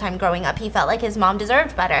side the whole time growing up. He felt like his mom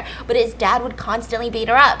deserved better, but his dad would constantly beat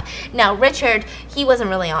her up. Now, Richard, he wasn't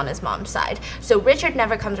really on his mom's side. So Richard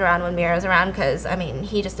never comes around when Mira's around because,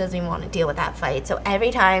 he just doesn't even want to deal with that fight. So every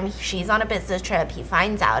time she's on a business trip, he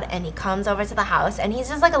finds out and he comes over to the house, and he's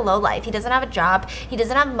just like a lowlife. He doesn't have a job. He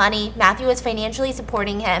doesn't have money. Matthew is financially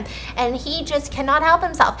supporting him, and he just cannot help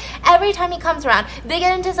himself. Every time he comes around, they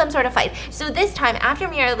get into some sort of fight. So this time, after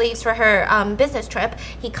Mira leaves for her business trip,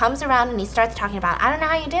 he comes around and he starts talking about, I don't know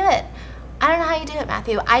how you do it. I don't know how you do it,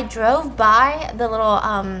 Matthew. I drove by the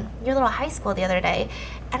your little high school the other day,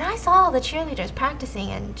 and I saw all the cheerleaders practicing,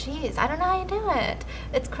 and geez, I don't know how you do it.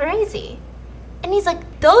 It's crazy. And he's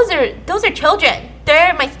like, those are children.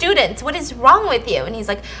 They're my students. What is wrong with you? And he's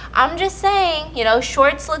like, I'm just saying,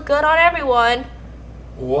 shorts look good on everyone.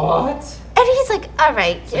 What? And he's like, all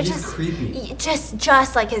right, so you're just creepy.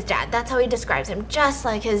 Just like his dad. That's how he describes him, just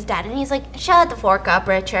like his dad. And he's like, shut the fork up,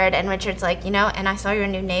 Richard. And Richard's like, and I saw your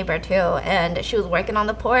new neighbor too, and she was working on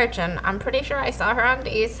the porch, and I'm pretty sure I saw her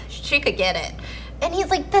undies. She could get it. And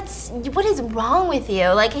he's like, what is wrong with you?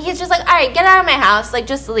 Like, he's just like, all right, get out of my house. Like,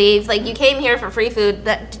 just leave. Like, you came here for free food.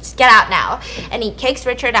 Just get out now. And he kicks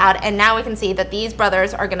Richard out, and now we can see that these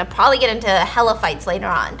brothers are going to probably get into hella fights later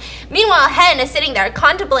on. Meanwhile, Hen is sitting there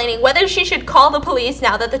contemplating whether she should call the police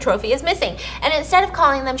now that the trophy is missing. And instead of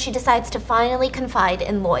calling them, she decides to finally confide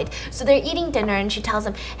in Lloyd. So they're eating dinner, and she tells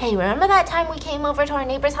him, hey, remember that time we came over to our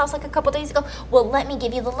neighbor's house like a couple days ago? Well, let me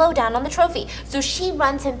give you the lowdown on the trophy. So she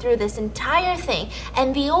runs him through this entire thing.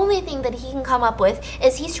 And the only thing that he can come up with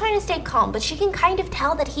is he's trying to stay calm, but she can kind of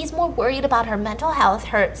tell that he's more worried about her mental health,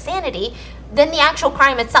 her sanity, than the actual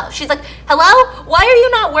crime itself. She's like, hello? Why are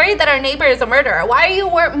you not worried that our neighbor is a murderer? Why are you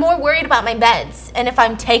more worried about my meds and if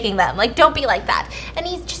I'm taking them? Like, don't be like that. And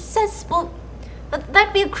he just says, well,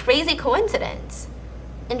 that'd be a crazy coincidence.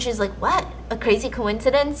 And she's like, what? A crazy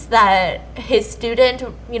coincidence that his student,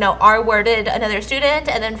 R-worded another student,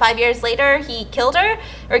 and then 5 years later he killed her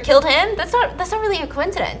or killed him? That's not really a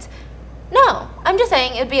coincidence. No, I'm just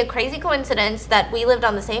saying it'd be a crazy coincidence that we lived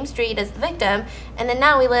on the same street as the victim, and then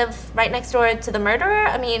now we live right next door to the murderer.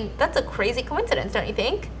 That's a crazy coincidence, don't you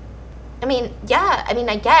think? Yeah,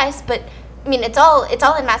 I guess, but it's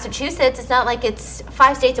all in Massachusetts. It's not like it's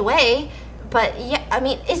 5 states away. But yeah,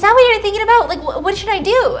 is that what you're thinking about? Like, what should I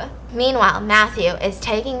do? Meanwhile, Matthew is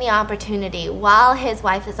taking the opportunity while his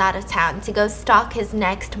wife is out of town to go stalk his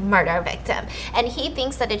next murder victim. And he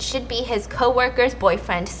thinks that it should be his co-worker's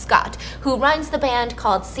boyfriend, Scott, who runs the band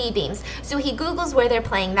called C-Beams. So he Googles where they're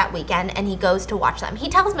playing that weekend and he goes to watch them. He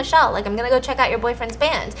tells Michelle, I'm gonna go check out your boyfriend's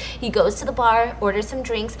band. He goes to the bar, orders some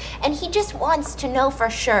drinks, and he just wants to know for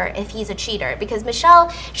sure if he's a cheater. Because Michelle,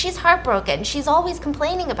 she's heartbroken. She's always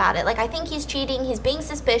complaining about it. I think he's cheating, he's being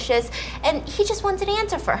suspicious, and he just wants an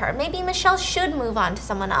answer for her. Maybe Michelle should move on to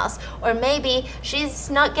someone else, or maybe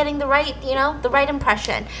she's not getting the right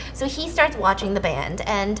impression. So he starts watching the band,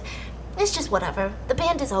 and it's just whatever. The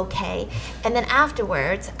band is okay. And then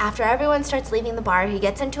afterwards, after everyone starts leaving the bar, he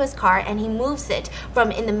gets into his car and he moves it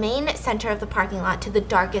from in the main center of the parking lot to the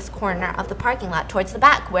darkest corner of the parking lot towards the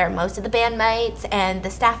back where most of the bandmates and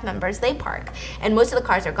the staff members, they park. And most of the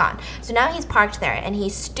cars are gone. So now he's parked there and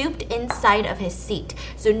he's stooped inside of his seat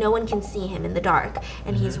so no one can see him in the dark.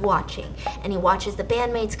 And he's watching. And he watches the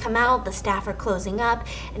bandmates come out, the staff are closing up,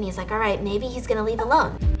 and he's like, all right, maybe he's gonna leave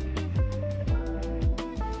alone.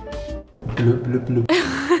 Bloop, bloop, bloop.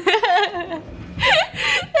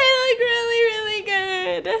 They look really, really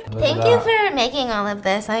good. Thank you for making all of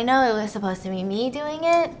this. I know it was supposed to be me doing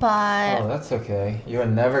it, but... Oh, that's okay. You're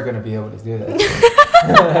never going to be able to do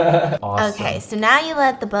this. Awesome. Okay, so now you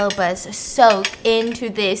let the bobas soak into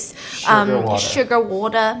this sugar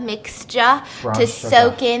water mixture Brown to sugar.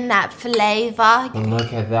 soak in that flavor.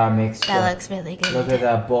 Look at that mixture. That looks really good. Look at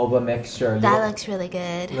that boba mixture. That looks really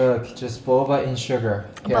good. Look, just boba and sugar.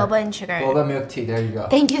 Here. Boba and sugar. Boba milk tea. There you go.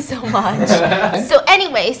 Thank you so much. So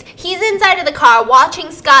anyways, he's inside of the car watching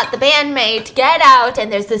Scott, the bandmate, get out,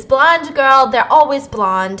 and there's this blonde girl, they're always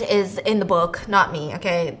blonde, is in the book, not me,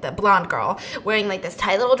 okay, the blonde girl, wearing like this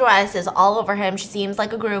tight little dress, is all over him, she seems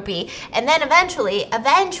like a groupie, and then eventually,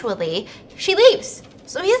 she leaves.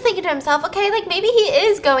 So he's thinking to himself, okay, like maybe he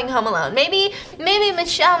is going home alone. Maybe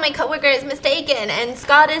Michelle, my coworker, is mistaken and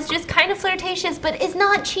Scott is just kind of flirtatious but is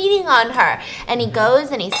not cheating on her. And he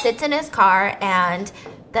goes and he sits in his car and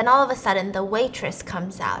then all of a sudden the waitress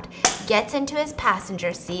comes out, gets into his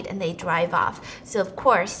passenger seat, and they drive off. So of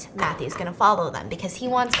course Matthew's gonna follow them because he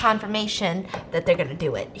wants confirmation that they're gonna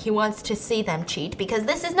do it. He wants to see them cheat because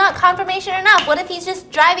this is not confirmation enough. What if he's just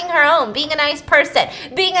driving her home, being a nice person,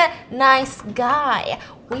 being a nice guy?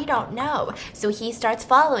 We don't know. So he starts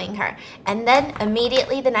following her. And then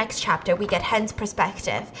immediately the next chapter, we get Hen's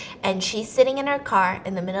perspective. And she's sitting in her car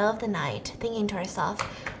in the middle of the night thinking to herself,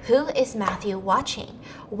 who is Matthew watching?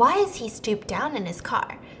 Why is he stooped down in his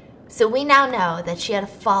car? So we now know that she had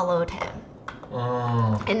followed him.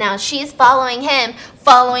 And now she's following him,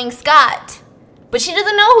 following Scott. But she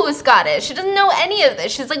doesn't know who Scott is. She doesn't know any of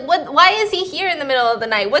this. She's like, what? Why is he here in the middle of the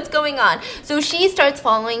night? What's going on? So she starts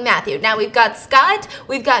following Matthew. Now we've got Scott,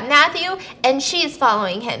 we've got Matthew, and she's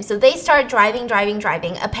following him. So they start driving.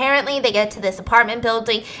 Apparently they get to this apartment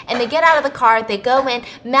building, and they get out of the car, they go in.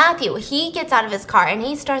 Matthew, he gets out of his car, and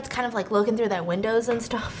he starts kind of like looking through their windows and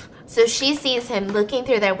stuff. So she sees him looking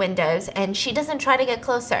through their windows, and she doesn't try to get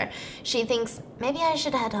closer. She thinks, maybe I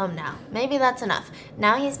should head home now. Maybe that's enough.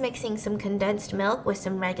 Now he's mixing some condensed milk with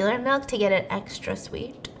some regular milk to get it extra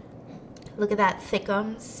sweet. Look at that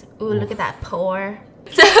thickums. Ooh, look at that pour.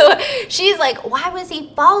 So she's like, why was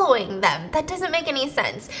he following them? That doesn't make any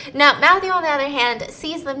sense. Now, Matthew, on the other hand,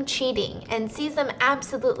 sees them cheating and sees them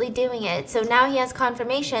absolutely doing it. So now he has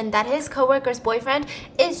confirmation that his coworker's boyfriend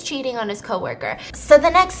is cheating on his coworker. So the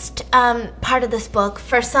next part of this book,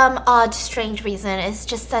 for some odd, strange reason, is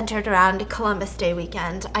just centered around Columbus Day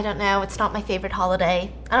weekend. I don't know. It's not my favorite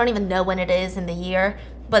holiday. I don't even know when it is in the year.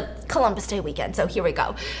 But Columbus Day weekend, so here we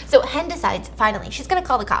go. So Hen decides, finally, she's gonna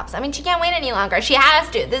call the cops. I mean, she can't wait any longer. She has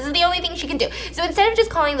to. This is the only thing she can do. So instead of just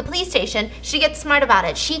calling the police station, she gets smart about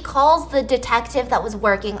it. She calls the detective that was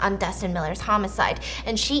working on Dustin Miller's homicide,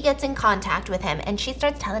 and she gets in contact with him, and she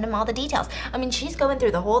starts telling him all the details. I mean, she's going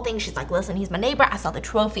through the whole thing. She's like, listen, he's my neighbor. I saw the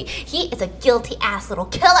trophy. He is a guilty-ass little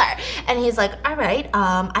killer. And he's like, all right,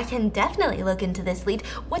 I can definitely look into this lead.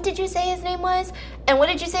 What did you say his name was? And what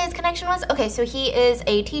did you say his connection was? Okay, so he is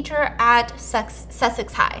a teacher at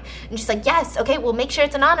Sussex High. And she's like, yes, okay, we'll make sure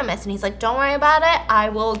it's anonymous. And he's like, don't worry about it. I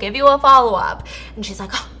will give you a follow-up. And she's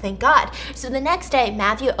like, oh, thank God. So the next day,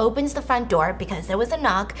 Matthew opens the front door because there was a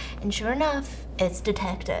knock. And sure enough, it's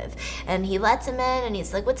detective. And he lets him in and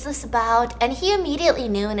he's like, what's this about? And he immediately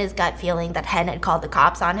knew in his gut feeling that Hen had called the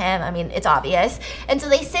cops on him. I mean, it's obvious. And so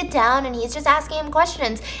they sit down and he's just asking him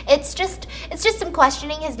questions. It's just some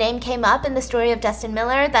questioning. His name came up in the story of Dustin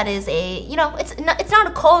Miller. That is it's not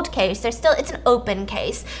a cold case. It's an open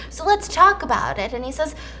case. So let's talk about it. And he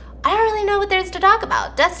says, I don't really know what there is to talk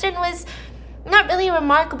about. Dustin was not really a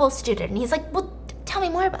remarkable student. And he's like, well, tell me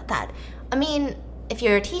more about that. I mean, if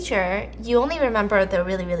you're a teacher, you only remember the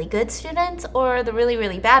really, really good students or the really,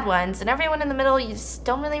 really bad ones, and everyone in the middle, you just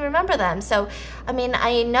don't really remember them. So, I mean,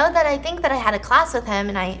 I think that I had a class with him,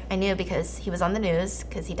 and I knew because he was on the news,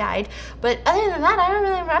 because he died, but other than that, I don't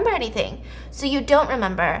really remember anything. So you don't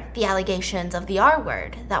remember the allegations of the R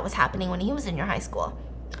word that was happening when he was in your high school?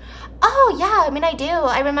 Oh, yeah, I mean, I do.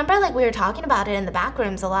 I remember, we were talking about it in the back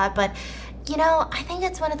rooms a lot, but You know, I think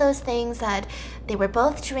it's one of those things that they were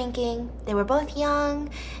both drinking, they were both young,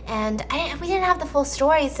 and we didn't have the full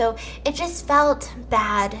story, so it just felt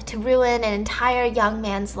bad to ruin an entire young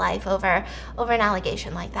man's life over an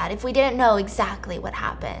allegation like that if we didn't know exactly what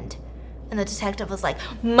happened. And the detective was like,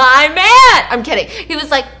 my man! I'm kidding. He was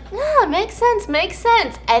like, yeah, makes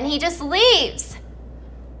sense. And he just leaves.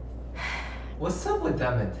 What's up with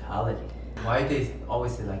that mentality? Why do they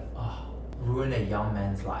always say like, oh, ruin a young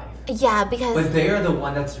man's life? Yeah, because... But they are the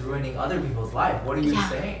one that's ruining other people's life. What are you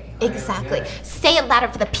saying? Exactly. Say it louder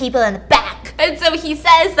for the people in the back. And so he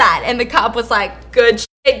says that, and the cop was like, good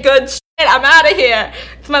shit, I'm out of here.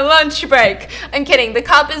 It's my lunch break. I'm kidding. The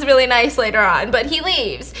cop is really nice later on, but he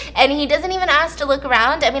leaves. And he doesn't even ask to look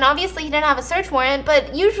around. I mean, obviously he didn't have a search warrant,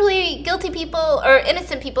 but usually guilty people or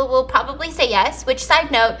innocent people will probably say yes, which,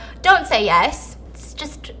 side note, don't say yes. It's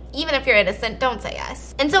just... even if you're innocent, don't say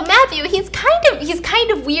yes. And so Matthew, he's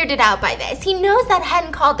kind of weirded out by this. He knows that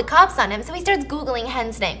Hen called the cops on him, so he starts Googling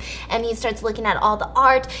Hen's name, and he starts looking at all the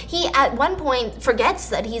art. He, at one point, forgets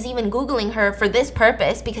that he's even Googling her for this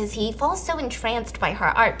purpose because he falls so entranced by her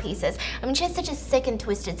art pieces. I mean, she has such a sick and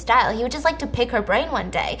twisted style. He would just like to pick her brain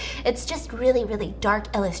one day. It's just really, really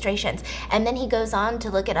dark illustrations. And then he goes on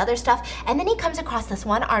to look at other stuff, and then he comes across this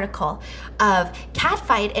one article of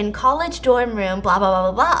catfight in college dorm room, blah, blah,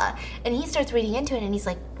 blah, blah, blah. And he starts reading into it and he's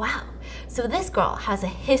like, wow, so this girl has a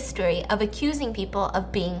history of accusing people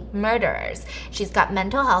of being murderers. She's got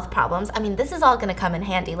mental health problems. I mean, this is all going to come in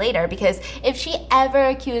handy later because if she ever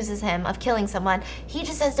accuses him of killing someone, he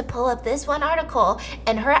just has to pull up this one article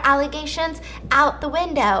and her allegations out the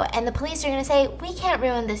window. And the police are going to say, we can't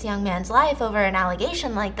ruin this young man's life over an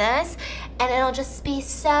allegation like this. And it'll just be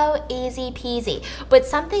so easy peasy. But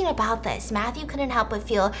something about this, Matthew couldn't help but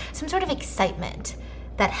feel some sort of excitement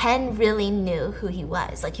that Hen really knew who he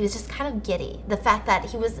was. Like, he was just kind of giddy. The fact that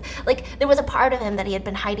he was, like, there was a part of him that he had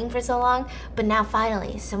been hiding for so long, but now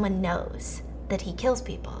finally someone knows that he kills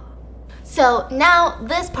people. So now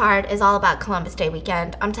this part is all about Columbus Day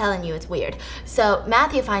weekend. I'm telling you, it's weird. So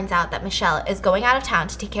Matthew finds out that Michelle is going out of town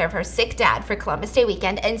to take care of her sick dad for Columbus Day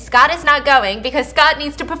weekend, and Scott is not going because Scott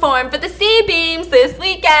needs to perform for the C-Beams this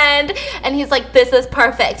weekend. And he's like, this is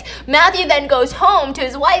perfect. Matthew then goes home to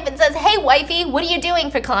his wife and says, hey, wifey, what are you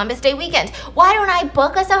doing for Columbus Day weekend? Why don't I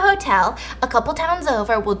book us a hotel a couple towns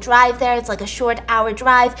over? We'll drive there. It's like a short hour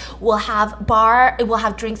drive. We'll have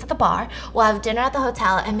drinks at the bar. We'll have dinner at the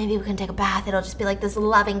hotel, and maybe we can take a bath. It'll just be like this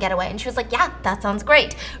loving getaway. And she was like, yeah, that sounds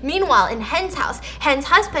great. Meanwhile, in Hen's house, Hen's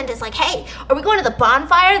husband is like, hey, are we going to the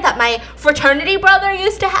bonfire that my fraternity brother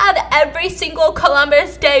used to have every single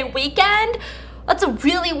Columbus Day weekend? That's a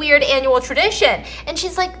really weird annual tradition. And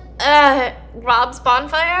she's like, Rob's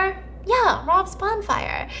bonfire? Yeah, Rob's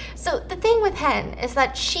bonfire. So the thing with Hen is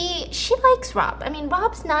that she likes Rob. I mean,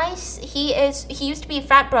 Rob's nice. He used to be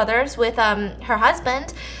frat brothers with her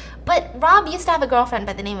husband. But Rob used to have a girlfriend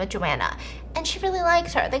by the name of Joanna, and she really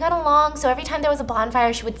liked her. They got along, so every time there was a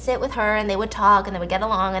bonfire, she would sit with her, and they would talk, and they would get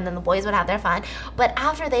along, and then the boys would have their fun. But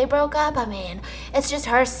after they broke up, I mean, it's just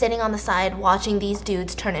her sitting on the side watching these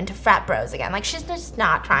dudes turn into frat bros again. Like, she's just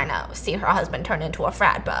not trying to see her husband turn into a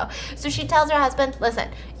frat bro. So she tells her husband, listen,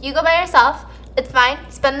 you go by yourself. It's fine.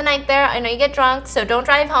 Spend the night there. I know you get drunk, so don't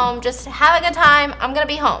drive home. Just have a good time. I'm going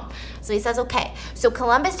to be home. So he says, okay. So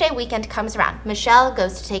Columbus Day weekend comes around. Michelle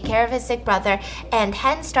goes to take care of his sick brother, and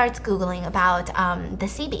Hen starts Googling about the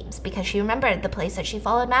C-Beams because she remembered the place that she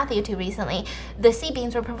followed Matthew to recently. The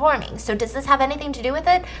C-Beams were performing. So does this have anything to do with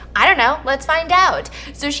it? I don't know. Let's find out.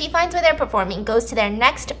 So she finds where they're performing, goes to their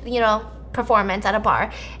next, performance at a bar,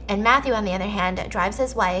 and Matthew, on the other hand, drives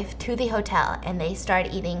his wife to the hotel, and they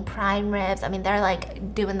start eating prime ribs. I mean, they're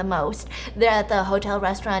like doing the most. They're at the hotel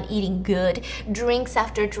restaurant eating good, drinks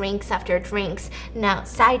after drinks after drinks. Now,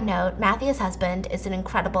 side note, Matthew's husband is an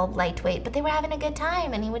incredible lightweight, but they were having a good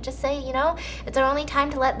time, and he would just say, it's our only time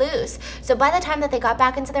to let loose. So by the time that they got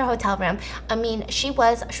back into their hotel room, I mean, she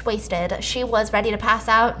was wasted. She was ready to pass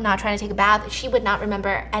out, not trying to take a bath. She would not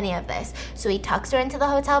remember any of this. So he tucks her into the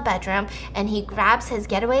hotel bedroom, and he grabs his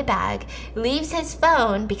getaway bag, leaves his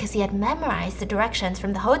phone because he had memorized the directions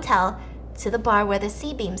from the hotel to the bar where the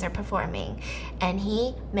C-Beams are performing, and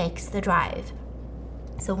he makes the drive.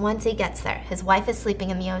 So once he gets there, his wife is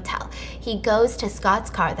sleeping in the hotel. He goes to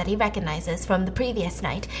Scott's car that he recognizes from the previous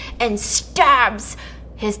night and stabs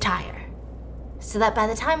his tire, so that by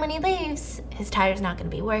the time when he leaves, his tire's not going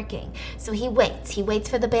to be working. So he waits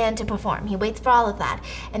for the band to perform. He waits for all of that.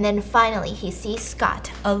 And then finally, he sees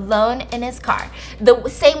Scott alone in his car. The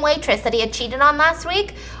same waitress that he had cheated on last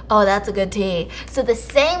week. Oh, that's a good tea. So the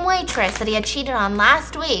same waitress that he had cheated on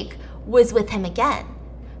last week was with him again.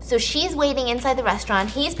 So she's waiting inside the restaurant.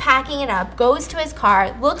 He's packing it up, goes to his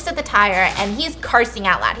car, looks at the tire, and he's cursing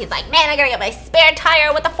out loud. He's like, man, I gotta get my spare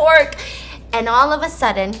tire with a fork. And all of a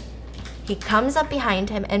sudden, he comes up behind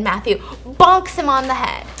him and Matthew bonks him on the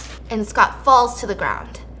head. And Scott falls to the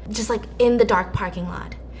ground, just like in the dark parking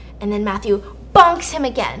lot. And then Matthew bonks him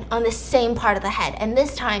again on the same part of the head. And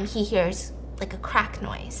this time he hears like a crack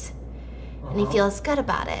noise. And he feels good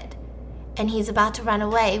about it. And he's about to run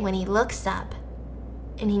away when he looks up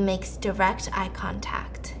and he makes direct eye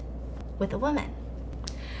contact with a woman.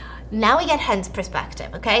 Now we get Hen's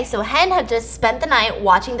perspective, okay? So Hen had just spent the night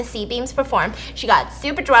watching the C-Beams perform. She got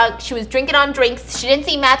super drunk. She was drinking on drinks. She didn't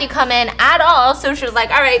see Matthew come in at all, so she was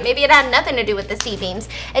like, all right, maybe it had nothing to do with the C-Beams.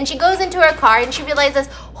 And she goes into her car and she realizes,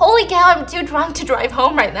 holy cow, I'm too drunk to drive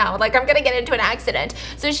home right now. Like, I'm gonna get into an accident.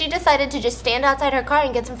 So she decided to just stand outside her car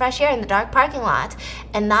and get some fresh air in the dark parking lot.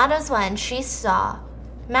 And that is when she saw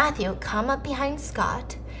Matthew come up behind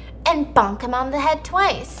Scott and bonk him on the head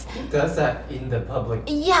twice. Who does that in the public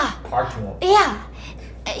parking lot?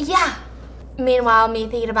 Yeah. Meanwhile, me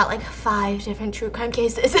thinking about like 5 different true crime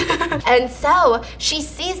cases. And so she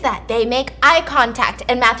sees that. They make eye contact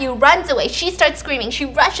and Matthew runs away. She starts screaming. She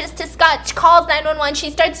rushes to Scott. She calls 911.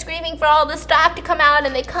 She starts screaming for all the staff to come out,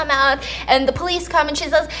 and they come out and the police come and she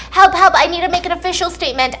says, help, I need to make an official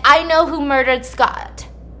statement. I know who murdered Scott.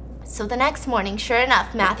 So the next morning, sure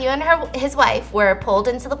enough, Matthew and his wife were pulled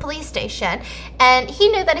into the police station, and he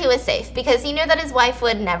knew that he was safe because he knew that his wife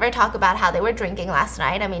would never talk about how they were drinking last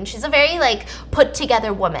night. I mean, she's a very, like,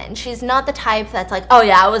 put-together woman. She's not the type that's like, oh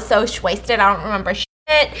yeah, I was so wasted, I don't remember shit.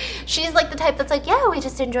 She's like the type that's like, yeah, we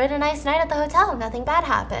just enjoyed a nice night at the hotel. Nothing bad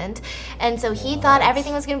happened. And so he thought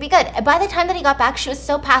everything was going to be good. By the time that he got back, she was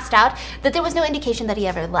so passed out that there was no indication that he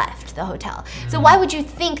ever left the hotel. So why would you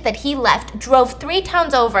think that he left, drove 3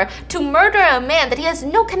 towns over to murder a man that he has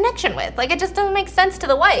no connection with? Like, it just doesn't make sense to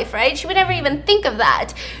the wife, right? She would never even think of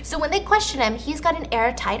that. So when they question him, he's got an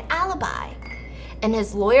airtight alibi. And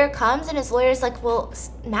his lawyer comes, and his lawyer's like, well,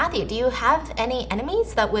 Matthew, do you have any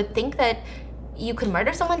enemies that would think that you could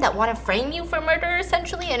murder someone, that want to frame you for murder,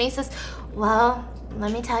 essentially? And he says, well,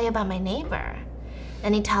 let me tell you about my neighbor.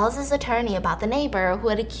 And he tells his attorney about the neighbor who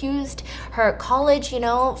had accused her college,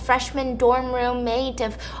 freshman dorm room mate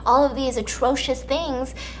of all of these atrocious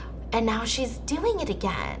things, and now she's doing it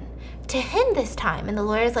again. To him this time. And the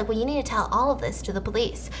lawyer's like, well, you need to tell all of this to the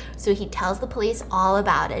police. So he tells the police all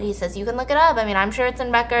about it. He says, you can look it up. I mean, I'm sure it's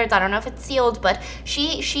in records. I don't know if it's sealed, but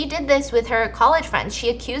she did this with her college friends. She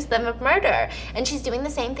accused them of murder, and she's doing the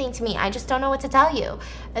same thing to me. I just don't know what to tell you.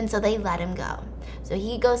 And so they let him go. So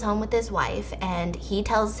he goes home with his wife, and he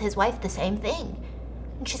tells his wife the same thing.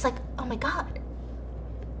 And she's like, oh my God.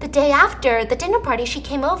 The day after the dinner party, she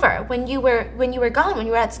came over when you were gone, when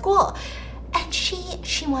you were at school. And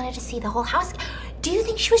she wanted to see the whole house. Do you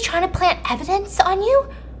think she was trying to plant evidence on you?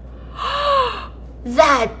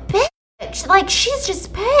 That bitch. Like, she's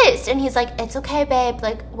just pissed. And he's like, it's okay, babe.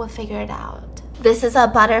 Like, we'll figure it out. This is a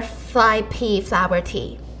butterfly pea flower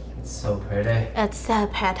tea. It's so pretty. It's so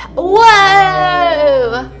pretty.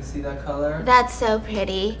 Whoa! You see that color? That's so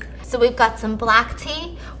pretty. So we've got some black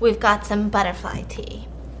tea. We've got some butterfly tea.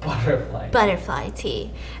 Butterfly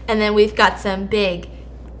tea. And then we've got some big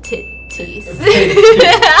titties.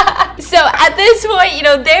 So at this point,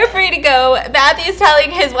 they're free to go. Matthew's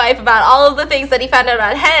telling his wife about all of the things that he found out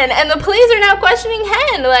about Hen, and the police are now questioning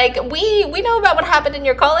Hen. Like, we know about what happened in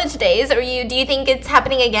your college days. Do you think it's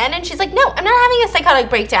happening again? And she's like, no, I'm not having a psychotic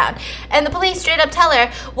breakdown. And the police straight up tell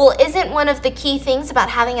her, well, isn't one of the key things about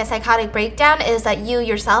having a psychotic breakdown is that you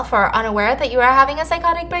yourself are unaware that you are having a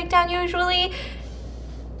psychotic breakdown usually?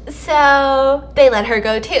 So they let her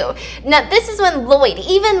go too. Now this is when Lloyd,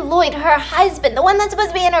 her husband, the one that's supposed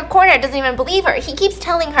to be in her corner, doesn't even believe her. He keeps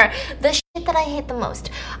telling her the shit that I hate the most.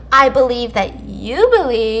 I believe that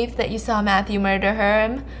you saw Matthew murder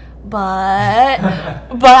her, but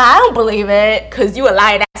I don't believe it because you a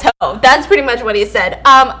lying asshole. That's pretty much what he said.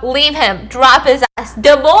 Leave him, drop his ass,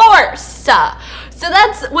 divorce. So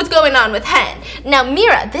that's what's going on with Hen. Now,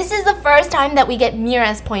 Mira, this is the first time that we get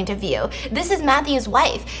Mira's point of view. This is Matthew's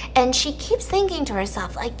wife, and she keeps thinking to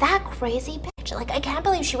herself, like, that crazy bitch. Like, I can't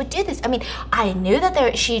believe she would do this. I mean, I knew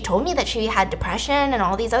that she told me that she had depression and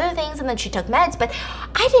all these other things, and then she took meds, but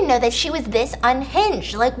I didn't know that she was this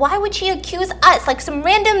unhinged. Like, why would she accuse us, like some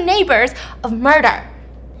random neighbors, of murder?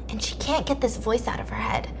 And she can't get this voice out of her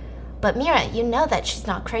head. But Mira, you know that she's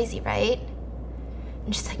not crazy, right?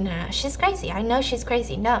 And she's like, no, she's crazy. I know she's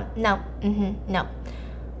crazy. No. God,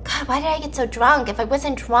 why did I get so drunk? If I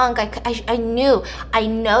wasn't drunk, I knew. I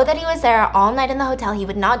know that he was there all night in the hotel. He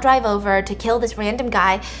would not drive over to kill this random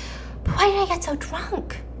guy. But why did I get so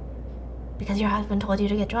drunk? because your husband told you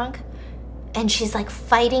to get drunk? And she's like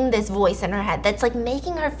fighting this voice in her head that's like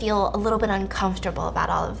making her feel a little bit uncomfortable about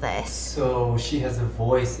all of this. So she has a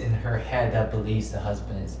voice in her head that believes the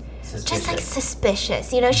husband is suspicious. Just like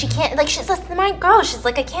suspicious, you know, she can't, like, she's a smart girl. She's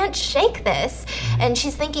like, I can't shake this. And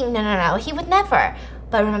she's thinking, no, he would never.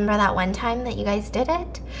 But remember that one time that you guys did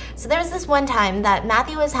it? So there was this one time that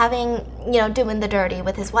Matthew was having, doing the dirty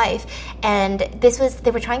with his wife. And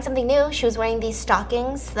they were trying something new. She was wearing these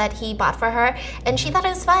stockings that he bought for her. And she thought it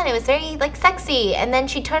was fun. It was very, like, sexy. And then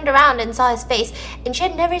she turned around and saw his face. And she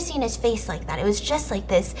had never seen his face like that. It was just like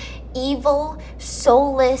this evil,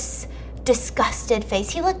 soulless, disgusted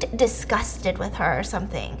face. He looked disgusted with her or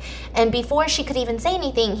something. And before she could even say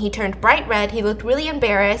anything, he turned bright red. He looked really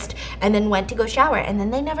embarrassed and then went to go shower. And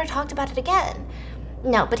then they never talked about it again.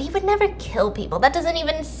 No, but he would never kill people. That doesn't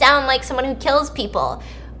even sound like someone who kills people.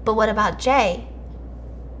 But what about Jay?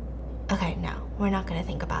 Okay, no, we're not going to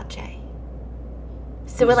think about Jay.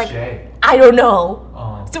 So we're like, Jay? I don't know.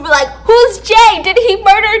 Oh. So we're like, who's Jay? Did he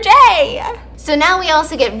murder Jay? So now we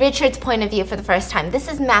also get Richard's point of view for the first time. This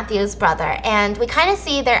is Matthew's brother, and we kind of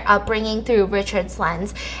see their upbringing through Richard's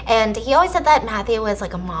lens. And he always said that Matthew was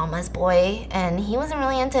like a mama's boy, and he wasn't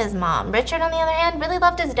really into his mom. Richard, on the other hand, really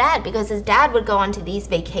loved his dad because his dad would go on to these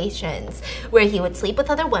vacations where he would sleep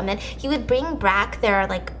with other women. He would bring back their,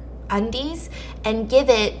 like, undies and give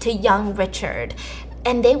it to young Richard.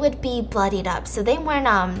 And they would be bloodied up. So they were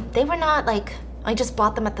not like, I just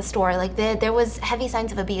bought them at the store. Like, there was heavy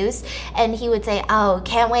signs of abuse. And he would say, oh,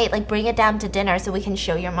 can't wait. Like, bring it down to dinner so we can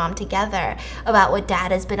show your mom together about what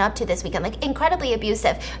dad has been up to this weekend. Like, incredibly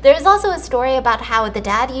abusive. There's also a story about how the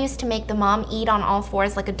dad used to make the mom eat on all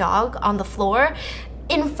fours like a dog on the floor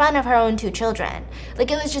in front of her own 2 children. Like,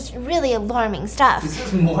 it was just really alarming stuff. This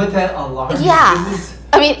is more than alarming. Yeah.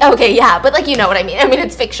 I mean, okay, yeah, but like, you know what I mean. I mean,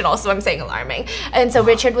 it's fictional, so I'm saying alarming. And so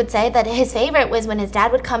Richard would say that his favorite was when his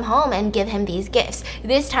dad would come home and give him these gifts.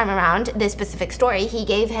 This time around, this specific story, he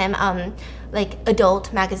gave him like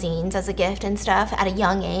adult magazines as a gift and stuff at a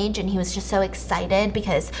young age, and he was just so excited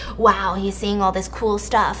because, wow, he's seeing all this cool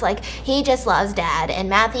stuff. Like, he just loves dad. And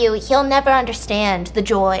Matthew, he'll never understand the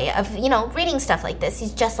joy of, reading stuff like this.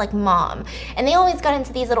 He's just like mom. And they always got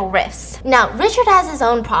into these little riffs. Now, Richard has his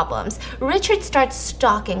own problems. Richard starts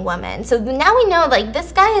stalking women. So now we know, like,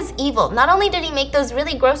 this guy is evil. Not only did he make those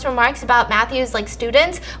really gross remarks about Matthew's, like,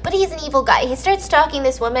 students, but he's an evil guy. He starts stalking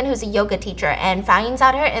this woman who's a yoga teacher and finds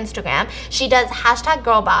out her Instagram. She does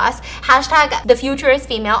 #girlboss, #the future is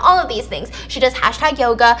female, all of these things. She does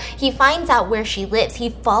 #yoga. He finds out where she lives. He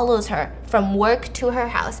follows her from work to her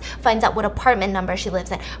house, finds out what apartment number she lives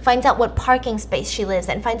in, finds out what parking space she lives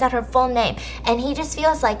in, finds out her full name. And he just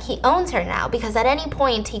feels like he owns her now because at any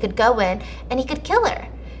point he could go in and he could kill her.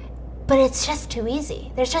 But it's just too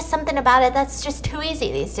easy. There's just something about it that's just too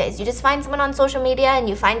easy these days. You just find someone on social media and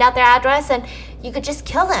you find out their address and you could just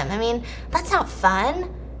kill them. I mean, that's not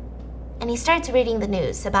fun. And he starts reading the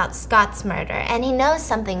news about Scott's murder, and he knows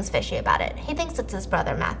something's fishy about it. He thinks it's his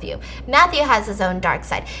brother, Matthew. Matthew has his own dark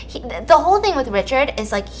side. The whole thing with Richard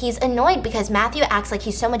is, like, he's annoyed because Matthew acts like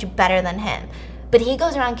he's so much better than him. But he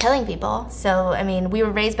goes around killing people. So, I mean, we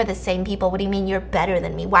were raised by the same people. What do you mean you're better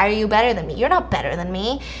than me? Why are you better than me? You're not better than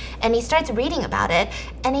me. And he starts reading about it,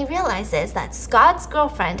 and he realizes that Scott's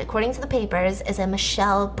girlfriend, according to the papers, is a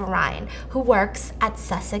Michelle Bryan, who works at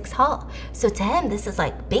Sussex Hall. So to him, this is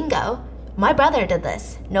like, bingo. My brother did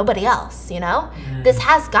this, nobody else, This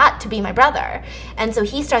has got to be my brother. And so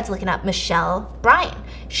he starts looking up Michelle Bryan.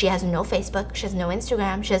 She has no Facebook, she has no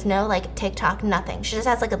Instagram, she has no, like, TikTok, nothing. She just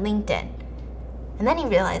has, like, a LinkedIn. And then he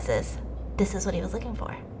realizes this is what he was looking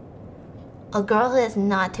for. A girl who is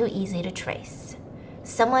not too easy to trace.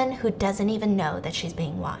 Someone who doesn't even know that she's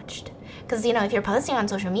being watched. Because, if you're posting on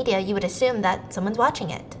social media, you would assume that someone's watching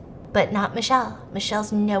it. But not Michelle.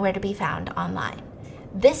 Michelle's nowhere to be found online.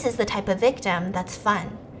 This is the type of victim that's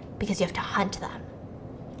fun because you have to hunt them.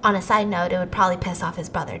 On a side note, it would probably piss off his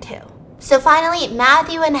brother too. So finally,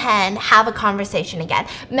 Matthew and Hen have a conversation again.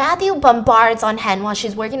 Matthew bombards on Hen while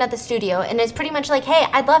she's working at the studio and is pretty much like, hey,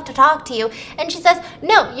 I'd love to talk to you. And she says,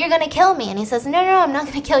 no, you're going to kill me. And he says, no, I'm not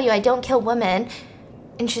going to kill you. I don't kill women.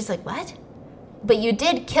 And she's like, what? But you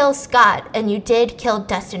did kill Scott and you did kill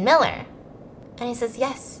Dustin Miller. And he says,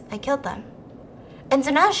 yes, I killed them. And so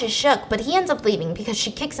now she's shook, but he ends up leaving because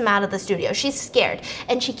she kicks him out of the studio. She's scared,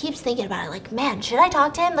 and she keeps thinking about it, like, man, should I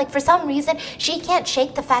talk to him? Like, for some reason, she can't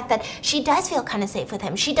shake the fact that she does feel kind of safe with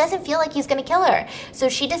him. She doesn't feel like he's gonna kill her. So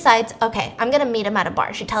she decides, okay, I'm gonna meet him at a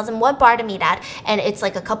bar. She tells him what bar to meet at, and it's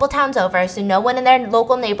like a couple towns over, so no one in their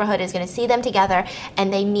local neighborhood is gonna see them together,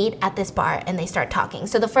 and they meet at this bar, and they start talking.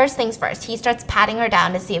 So the first things first, he starts patting her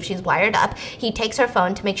down to see if she's wired up. He takes her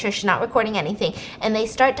phone to make sure she's not recording anything, and they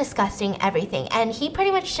start discussing everything. And he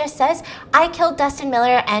pretty much just says, I killed Dustin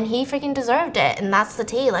Miller and he freaking deserved it. And that's the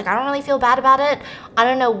tea. Like, I don't really feel bad about it. I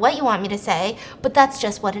don't know what you want me to say, but that's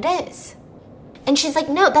just what it is. And she's like,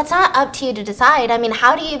 no, that's not up to you to decide. I mean,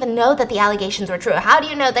 how do you even know that the allegations were true? How do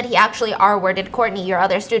you know that he actually R-worded Courtney, your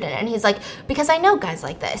other student? And he's like, because I know guys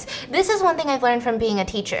like this. This is one thing I've learned from being a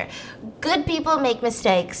teacher. Good people make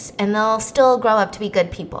mistakes and they'll still grow up to be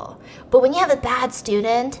good people. But when you have a bad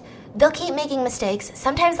student, they'll keep making mistakes.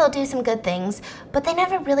 Sometimes they'll do some good things, but they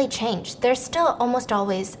never really change. They're still almost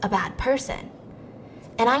always a bad person.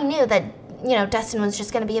 And I knew that, you know, Dustin was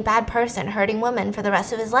just going to be a bad person, hurting women for the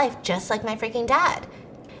rest of his life, just like my freaking dad.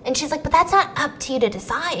 And she's like, but that's not up to you to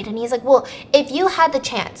decide. And he's like, well, if you had the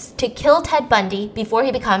chance to kill Ted Bundy before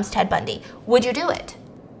he becomes Ted Bundy, would you do it?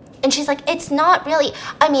 And she's like, it's not really,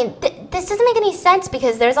 I mean, this doesn't make any sense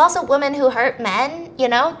because there's also women who hurt men, you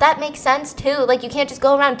know? That makes sense too. Like, you can't just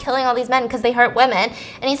go around killing all these men because they hurt women.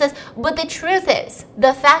 And he says, but the truth is,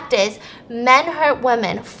 the fact is, men hurt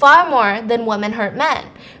women far more than women hurt men.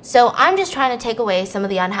 So I'm just trying to take away some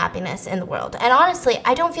of the unhappiness in the world. And honestly,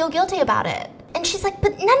 I don't feel guilty about it. And she's like,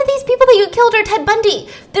 but none of these people that you killed are Ted Bundy.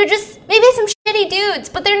 They're just maybe some shitty dudes,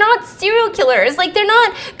 but they're not serial killers. Like, they're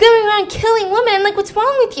not going around killing women. Like, what's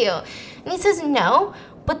wrong with you? And he says, no,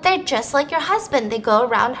 but they're just like your husband. They go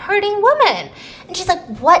around hurting women. And she's like,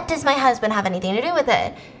 what does my husband have anything to do with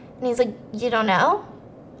it? And he's like, you don't know?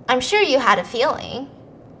 I'm sure you had a feeling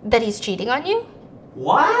that he's cheating on you.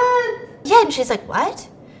 What? Yeah, and she's like, what?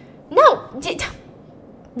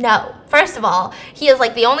 No, first of all, he is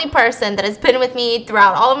like the only person that has been with me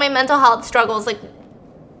throughout all of my mental health struggles. Like,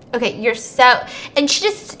 okay, you're so, and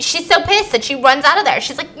she's so pissed that she runs out of there.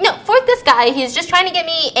 She's like, no, fork this guy. He's just trying to get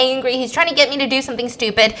me angry. He's trying to get me to do something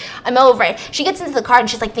stupid. I'm over it. She gets into the car and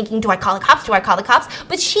she's like thinking, do I call the cops? Do I call the cops?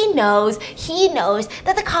 But he knows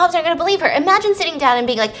that the cops aren't going to believe her. Imagine sitting down and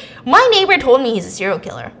being like, my neighbor told me he's a serial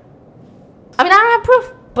killer. I mean, I don't have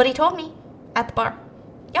proof, but he told me at the bar.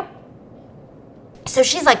 So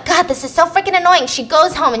she's like, God, this is so freaking annoying. She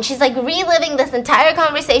goes home and she's like reliving this entire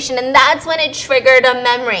conversation, and that's when it triggered a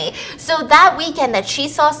memory. So that weekend that she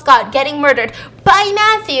saw Scott getting murdered by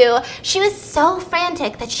Matthew, she was so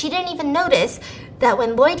frantic that she didn't even notice that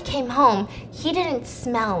when Lloyd came home, he didn't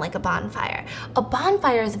smell like a bonfire. A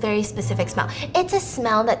bonfire is a very specific smell. It's a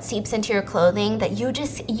smell that seeps into your clothing that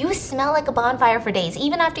you smell like a bonfire for days.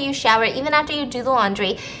 Even after you shower, even after you do the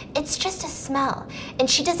laundry, it's just a smell. And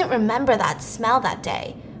she doesn't remember that smell that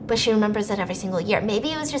day, but she remembers it every single year.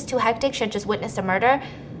 Maybe it was just too hectic. She had just witnessed a murder,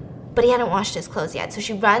 but he hadn't washed his clothes yet. So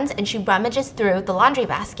she runs and she rummages through the laundry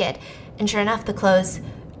basket, and sure enough, the clothes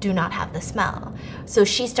do not have the smell. So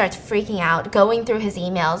she starts freaking out, going through his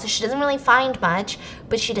emails. She doesn't really find much,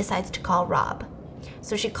 but she decides to call Rob.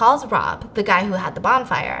 So she calls Rob, the guy who had the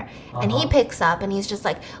bonfire, and he picks up and he's just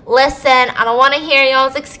like, listen, I don't want to hear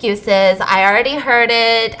y'all's excuses. I already heard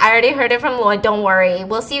it from Lloyd. Don't worry.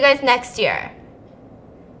 We'll see you guys next year.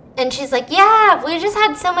 And she's like, yeah, we just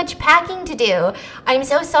had so much packing to do. I'm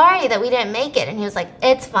so sorry that we didn't make it. And he was like,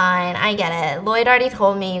 it's fine. I get it. Lloyd already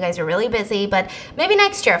told me you guys are really busy, but maybe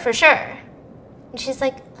next year for sure. And she's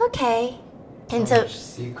like, okay. And so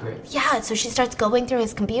secrets. Yeah, so she starts going through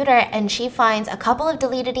his computer and she finds a couple of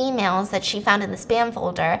deleted emails that she found in the spam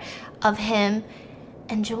folder of him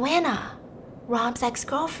and Joanna, Rob's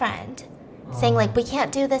ex-girlfriend, saying like, we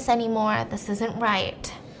can't do this anymore. This isn't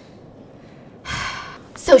right.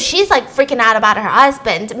 So she's like freaking out about her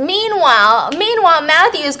husband. Meanwhile,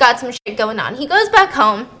 Matthew's got some shit going on. He goes back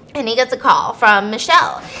home and he gets a call from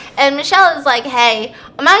Michelle. And Michelle is like, hey,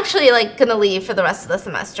 I'm actually like gonna leave for the rest of the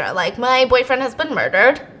semester. Like, my boyfriend has been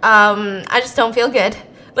murdered. I just don't feel good.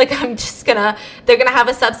 Like, they're gonna have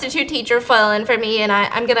a substitute teacher fill in for me, and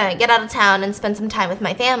I'm gonna get out of town and spend some time with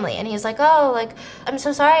my family. And he's like, oh, like, I'm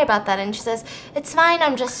so sorry about that. And she says, it's fine,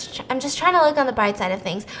 I'm just trying to look on the bright side of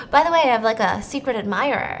things. By the way, I have like a secret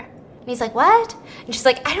admirer. And he's like, what? And she's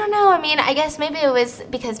like, I don't know. I mean, I guess maybe it was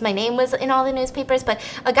because my name was in all the newspapers, but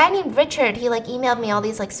a guy named Richard, he like emailed me all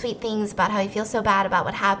these like sweet things about how he feels so bad about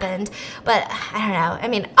what happened. But I don't know. I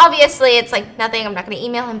mean, obviously it's like nothing. I'm not going to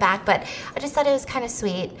email him back, but I just thought it was kind of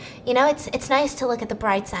sweet. You know, it's nice to look at the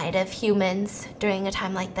bright side of humans during a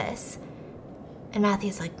time like this. And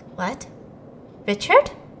Matthew's like, what?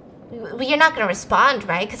 Richard? Well, you're not going to respond,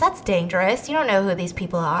 right? Because that's dangerous. You don't know who these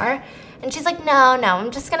people are. And she's like, no,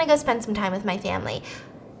 I'm just going to go spend some time with my family.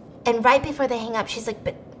 And right before they hang up, she's like,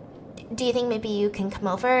 but do you think maybe you can come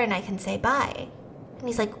over and I can say bye? And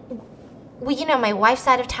he's like, well, you know, my wife's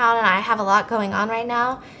out of town and I have a lot going on right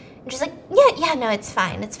now. And she's like, yeah, no, it's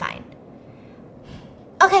fine.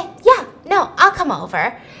 Okay, yeah, no, I'll come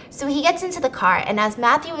over. So he gets into the car, and as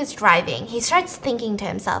Matthew is driving, he starts thinking to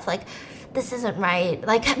himself, like, this isn't right.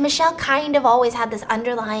 Like, Michelle kind of always had this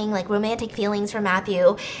underlying, like, romantic feelings for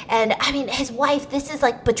Matthew. And, I mean, his wife, this is,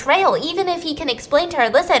 like, betrayal. Even if he can explain to her,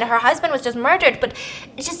 listen, her husband was just murdered, but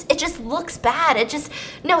it just looks bad.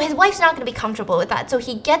 No, his wife's not going to be comfortable with that. So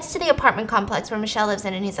he gets to the apartment complex where Michelle lives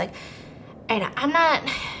in, and he's like, I'm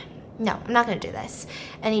not going to do this.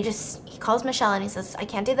 And he calls Michelle and he says, I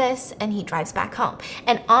can't do this. And he drives back home.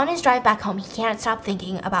 And on his drive back home, he can't stop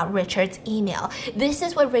thinking about Richard's email. This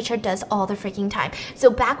is what Richard does all the freaking time.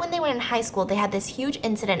 So back when they were in high school, they had this huge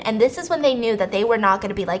incident. And this is when they knew that they were not going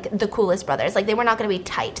to be like the coolest brothers. Like, they were not going to be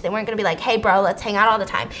tight. They weren't going to be like, hey, bro, let's hang out all the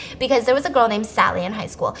time. Because there was a girl named Sally in high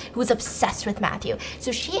school who was obsessed with Matthew.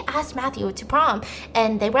 So she asked Matthew to prom.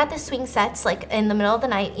 And they were at the swing sets, like, in the middle of the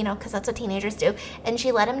night, you know, because that's what teenagers do. And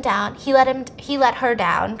she let him down. He let her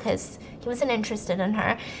down because he wasn't interested in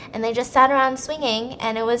her, and they just sat around swinging,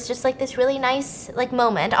 and it was just like this really nice like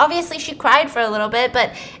moment. Obviously she cried for a little bit,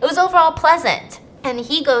 but it was overall pleasant. And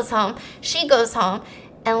he goes home, she goes home,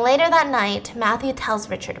 and later that night Matthew tells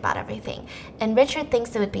Richard about everything, and Richard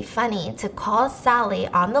thinks it would be funny to call Sally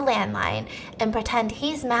on the landline and pretend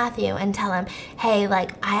he's Matthew and tell him, hey,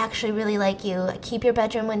 like, I actually really like you, keep your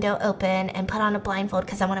bedroom window open and put on a blindfold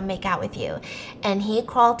because I want to make out with you. And he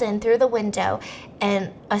crawled in through the window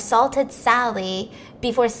and assaulted Sally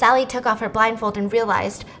before Sally took off her blindfold and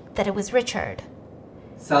realized that it was Richard.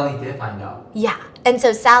 Sally did find out. Yeah. And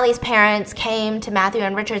so Sally's parents came to Matthew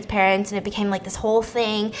and Richard's parents, and it became like this whole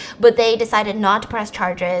thing, but they decided not to press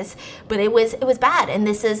charges. But it was bad, and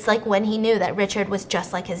this is like when he knew that Richard was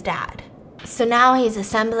just like his dad. So now he's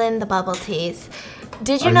assembling the bubble teas.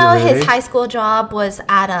 Did you know his high school job was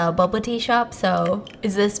at a bubble tea shop? So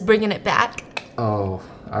is this bringing it back? Oh,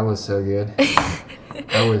 I was so good.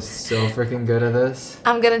 I was so freaking good at this.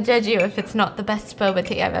 I'm gonna judge you if it's not the best boba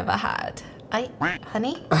tea I've ever had.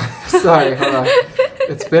 Honey? Sorry, hold on.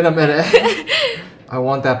 It's been a minute. I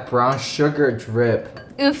want that brown sugar drip.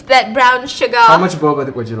 Oof, that brown sugar. How much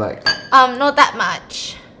boba would you like? Not that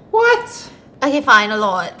much. What? Okay, fine, a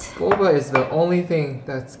lot. Boba is the only thing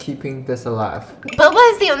that's keeping this alive.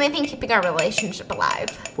 Boba is the only thing keeping our relationship alive.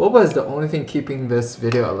 Boba is the only thing keeping this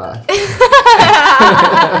video alive.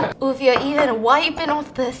 Oof, you're even wiping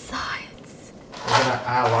off the sides. We're gonna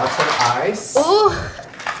add lots of ice. Ooh.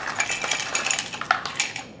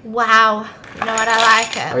 Wow. You know what? I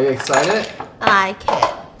like it. Are you excited? I like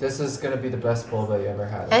it. This is gonna be the best boba you ever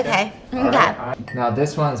had. Okay. All right. Now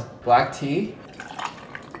this one's black tea.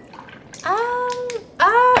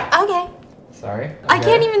 Okay. Sorry. Okay. I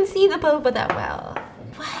can't even see the boba that well.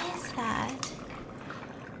 What is that?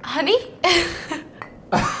 Honey?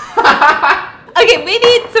 Okay, we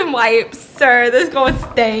need some wipes, sir. There's going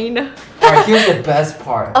to stain. Alright, here's the best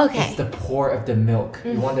part. Okay. It's the pour of the milk.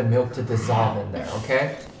 You want the milk to dissolve in there,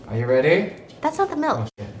 okay? Are you ready? That's not the milk.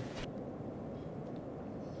 Okay.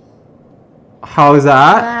 How's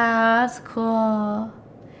that? Wow, that's cool.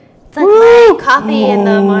 It's like my coffee in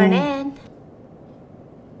the morning.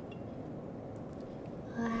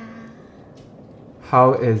 Wow.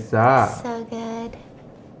 How is that? So good.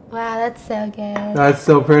 Wow, that's so good. That's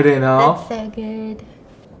so pretty, no? That's so good.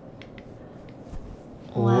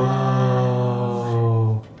 Wow.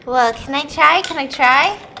 Well, can I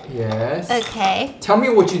try? Yes. Okay. Tell me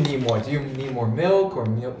what you need more. Do you need more milk or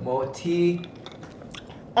more tea?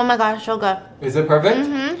 Oh my gosh, so good. Is it perfect?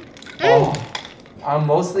 Mm-hmm. Oh, I'm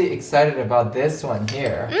mostly excited about this one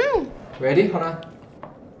here. Ready? Hold on.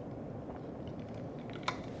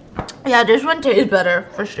 Yeah, this one tastes better,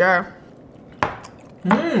 for sure.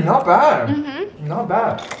 Not bad. Not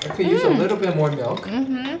bad. I could use a little bit more milk.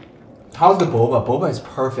 How's the boba? Boba is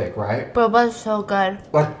perfect, right? Boba is so good.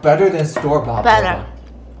 Like better than store-bought Better. boba.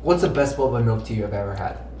 What's the best boba milk tea you've ever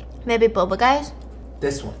had? Maybe boba, guys?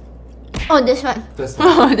 This one. Oh, this one. This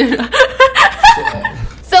one.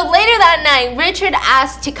 So later that night, Richard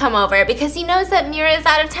asked to come over because he knows that Mira is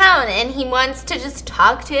out of town and he wants to just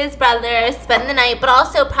talk to his brother, spend the night, but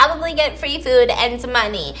also probably get free food and some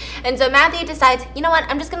money. And so Matthew decides, you know what,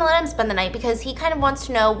 I'm just going to let him spend the night because he kind of wants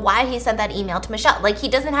to know why he sent that email to Michelle. Like, he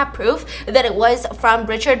doesn't have proof that it was from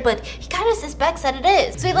Richard, but he kind of suspects that it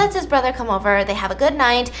is. So he lets his brother come over, they have a good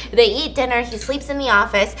night, they eat dinner, he sleeps in the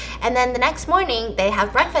office, and then the next morning they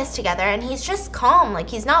have breakfast together and he's just calm, like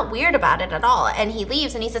he's not weird about it at all. And he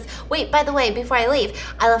leaves and he says, wait, by the way, before I leave,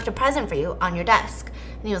 I left a present for you on your desk.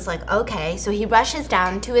 And he was like, okay. So he rushes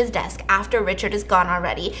down to his desk after Richard is gone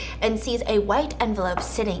already and sees a white envelope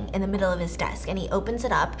sitting in the middle of his desk. And he opens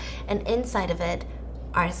it up and inside of it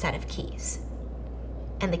are a set of keys.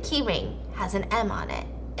 And the key ring has an M on it.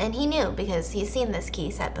 And he knew, because he's seen this key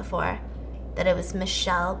set before, that it was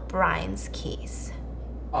Michelle Brine's keys.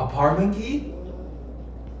 Apartment key?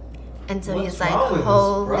 And so What's he's like, wrong with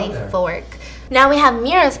holy this brother? fork. Now we have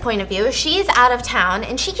Mira's point of view. She's out of town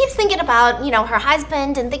and she keeps thinking about, you know, her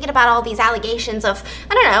husband and thinking about all these allegations of,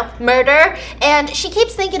 I don't know, murder. And she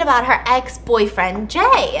keeps thinking about her ex-boyfriend,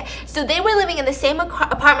 Jay. So they were living in the same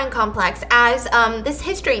apartment complex as this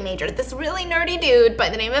history major, this really nerdy dude by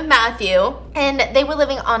the name of Matthew. And they were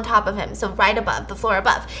living on top of him, so right above, the floor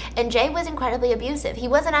above. And Jay was incredibly abusive. He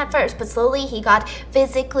wasn't at first, but slowly he got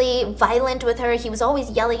physically violent with her. He was always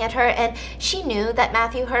yelling at her. And she knew that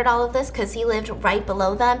Matthew heard all of this because he lived right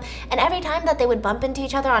below them, and every time that they would bump into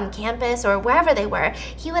each other on campus or wherever they were,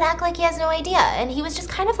 he would act like he has no idea, and he was just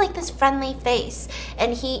kind of like this friendly face,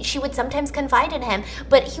 and she would sometimes confide in him,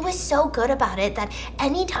 but he was so good about it that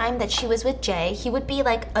any time that she was with Jay, he would be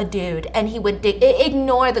like a dude, and he would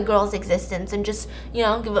ignore the girl's existence and just, you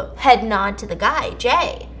know, give a head nod to the guy,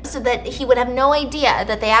 Jay, so that he would have no idea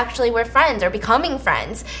that they actually were friends or becoming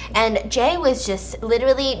friends. And Jay was just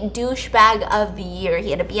literally douchebag of the year.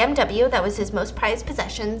 He had a BMW that was his most prized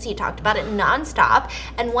possessions. He talked about it nonstop.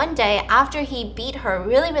 And one day, after he beat her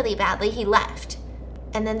really, really badly, he left.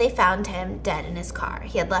 And then they found him dead in his car.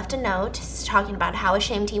 He had left a note talking about how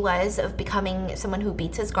ashamed he was of becoming someone who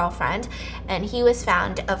beats his girlfriend. And he was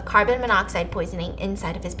found of carbon monoxide poisoning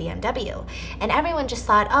inside of his BMW. And everyone just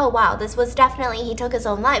thought, oh wow, this was definitely, he took his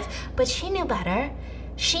own life. But she knew better.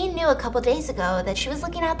 She knew a couple days ago that she was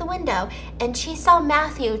looking out the window and she saw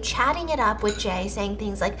Matthew chatting it up with Jay, saying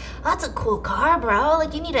things like, that's a cool car, bro.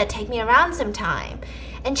 Like, you need to take me around sometime.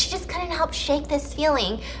 And she just couldn't help shake this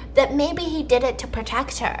feeling that maybe he did it to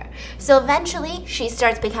protect her. So eventually, she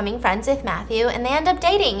starts becoming friends with Matthew, and they end up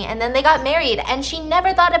dating, and then they got married, and she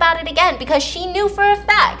never thought about it again because she knew for a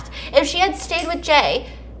fact if she had stayed with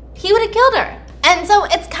Jay, he would have killed her. And so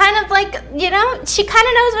it's kind of like, you know, she kind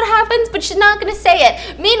of knows what happens, but she's not going to say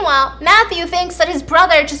it. Meanwhile, Matthew thinks that his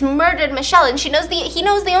brother just murdered Michelle, and he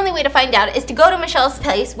knows the only way to find out is to go to Michelle's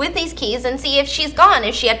place with these keys and see if she's gone,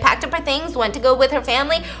 if she had packed up her things, went to go with her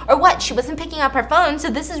family, or what. She wasn't picking up her phone, so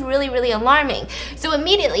this is really, really alarming. So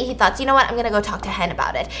immediately he thought, you know what, I'm going to go talk to Hen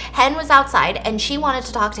about it. Hen was outside, and she wanted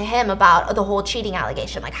to talk to him about the whole cheating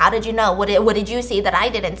allegation. Like, how did you know? What did you see that I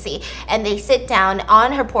didn't see? And they sit down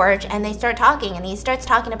on her porch, and they start talking. And he starts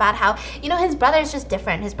talking about how, you know, his brother's just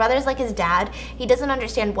different. His brother's like his dad. He doesn't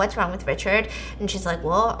understand what's wrong with Richard. And she's like,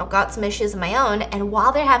 well, I've got some issues of my own. And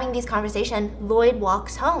while they're having these conversations, Lloyd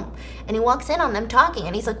walks home. And he walks in on them talking.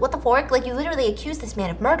 And he's like, what the fork? Like, you literally accused this man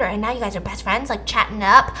of murder. And now you guys are best friends, like chatting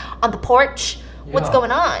up on the porch. What's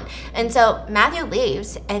going on? And so Matthew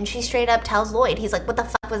leaves. And she straight up tells Lloyd, he's like, what the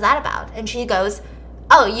fuck was that about? And she goes,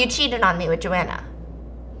 oh, you cheated on me with Joanna.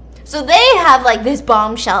 So they have like this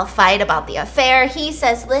bombshell fight about the affair. He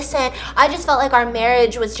says, listen, I just felt like our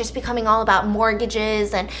marriage was just becoming all about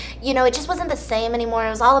mortgages and, you know, it just wasn't the same anymore.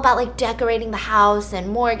 It was all about like decorating the house and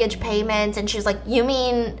mortgage payments. And she was like, you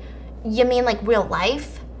mean like real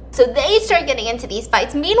life? So they start getting into these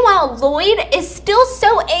fights. Meanwhile, Lloyd is still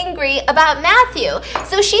so angry about Matthew.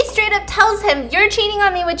 So she straight up tells him, you're cheating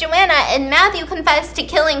on me with Joanna, and Matthew confessed to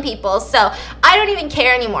killing people. So I don't even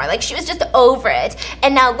care anymore. Like, she was just over it.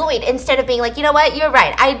 And now Lloyd, instead of being like, you know what, you're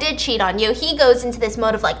right, I did cheat on you, he goes into this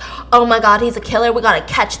mode of like, oh my God, he's a killer, we gotta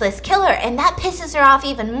catch this killer. And that pisses her off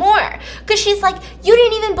even more. Because she's like, you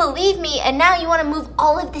didn't even believe me, and now you want to move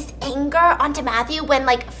all of this anger onto Matthew when,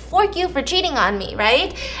 like, fork you for cheating on me,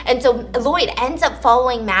 right? And so Lloyd ends up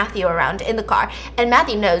following Matthew around in the car, and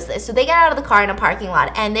Matthew knows this. So they get out of the car in a parking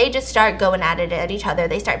lot, and they just start going at it at each other.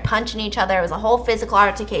 They start punching each other. It was a whole physical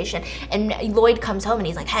altercation, and Lloyd comes home, and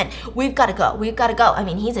he's like, Hen, we've got to go. I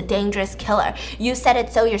mean, he's a dangerous killer. You said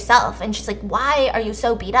it so yourself. And she's like, why are you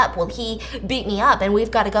so beat up? Well, he beat me up, and we've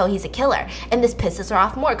got to go. He's a killer. And this pisses her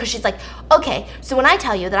off more, because she's like, okay, so when I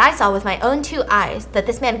tell you that I saw with my own two eyes that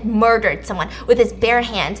this man murdered someone with his bare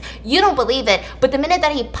hands, you don't believe it, but the minute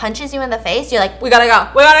that he like punches you in the face, you're like, we gotta go.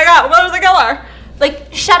 Where's the killer?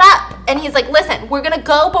 Like, shut up. And he's like, listen, we're gonna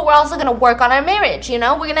go, but we're also gonna work on our marriage, you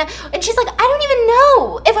know? And she's like, I don't even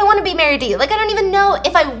know if I want to be married to you. Like, I don't even know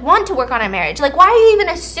if I want to work on our marriage. Like, why are you even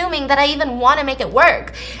assuming that I even want to make it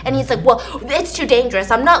work? And he's like, well, it's too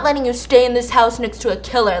dangerous. I'm not letting you stay in this house next to a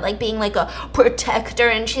killer, like being like a protector.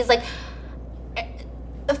 And she's like,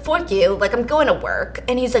 fork you, like, I'm going to work.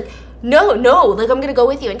 And he's like, no, like, I'm gonna go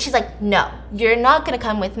with you. And she's like, no, you're not gonna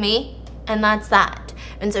come with me. And that's that.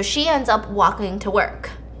 And so she ends up walking to work.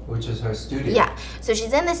 Which is her studio. Yeah. So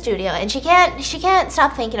she's in the studio and she can't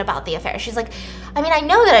stop thinking about the affair. She's like, I mean, I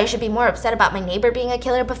know that I should be more upset about my neighbor being a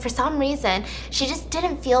killer, but for some reason, she just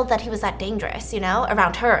didn't feel that he was that dangerous, you know,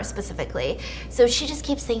 around her specifically. So she just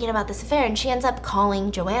keeps thinking about this affair and she ends up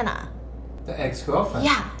calling Joanna. The ex-girlfriend.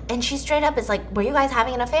 Yeah, and she straight up is like, were you guys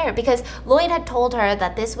having an affair? Because Lloyd had told her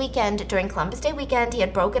that this weekend, during Columbus Day weekend, he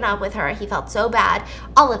had broken up with her. He felt so bad,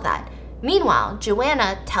 all of that. Meanwhile,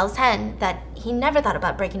 Joanna tells Hen that he never thought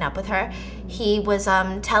about breaking up with her. He was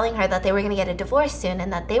telling her that they were going to get a divorce soon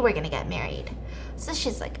and that they were going to get married. So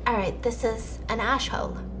she's like, all right, this is an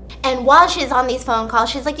asshole. And while she's on these phone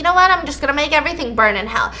calls, she's like, you know what? I'm just going to make everything burn in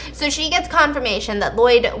hell. So she gets confirmation that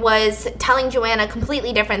Lloyd was telling Joanna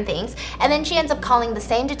completely different things. And then she ends up calling the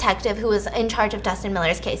same detective who was in charge of Dustin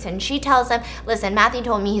Miller's case. And she tells him, listen, Matthew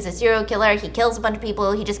told me he's a serial killer. He kills a bunch of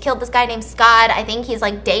people. He just killed this guy named Scott. I think he's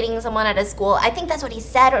like dating someone at his school. I think that's what he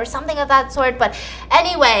said or something of that sort. But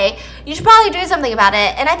anyway, you should probably do something about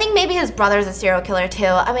it. And I think maybe his brother's a serial killer too.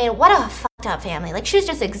 I mean, what a fucked up family. Like, she was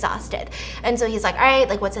just exhausted. And so he's like, all right,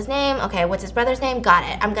 like, what's his name? Okay, what's his brother's name? Got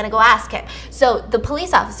it. I'm gonna go ask him. So the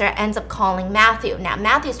police officer ends up calling Matthew. Now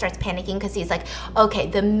Matthew starts panicking because he's like, okay,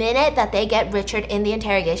 the minute that they get Richard in the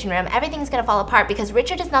interrogation room, everything's gonna fall apart because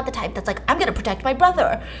Richard is not the type that's like, I'm gonna protect my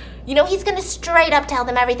brother. You know, he's gonna straight up tell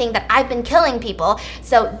them everything, that I've been killing people,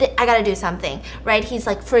 so I gotta do something, right? He's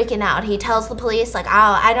like freaking out. He tells the police like, oh,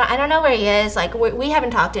 I don't know where he is, like we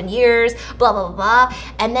haven't talked in years, blah, blah, blah, blah.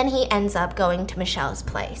 And then he ends up going to Michelle's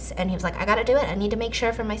place, and he was like, I gotta do it. I need to make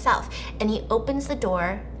sure for myself. And he opens the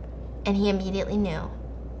door, and he immediately knew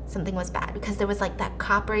something was bad because there was like that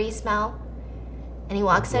coppery smell. And he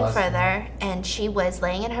walks in further, and she was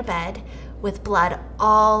laying in her bed with blood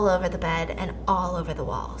all over the bed and all over the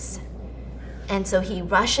walls. And so he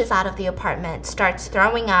rushes out of the apartment, starts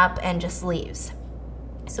throwing up, and just leaves.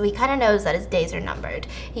 So he kind of knows that his days are numbered.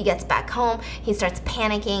 He gets back home, he starts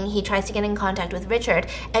panicking, he tries to get in contact with Richard,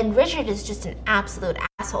 and Richard is just an absolute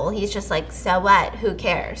asshole. He's just like, so what? Who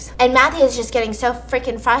cares? And Matthew is just getting so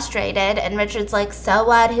freaking frustrated, and Richard's like, so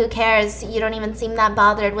what? Who cares? You don't even seem that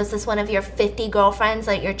bothered. Was this one of your 50 girlfriends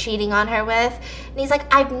that you're cheating on her with? And he's like,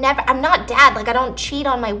 I'm not dad. Like, I don't cheat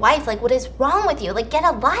on my wife. Like, what is wrong with you? Like, get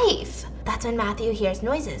a life. That's when Matthew hears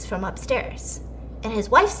noises from upstairs, and his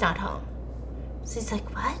wife's not home. So he's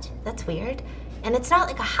like, what? That's weird. And it's not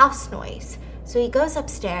like a house noise. So he goes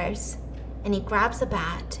upstairs and he grabs a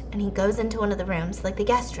bat and he goes into one of the rooms, like the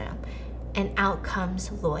guest room, and out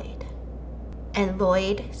comes Lloyd. And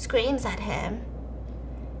Lloyd screams at him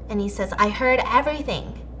and he says, I heard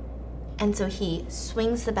everything. And so he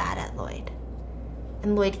swings the bat at Lloyd.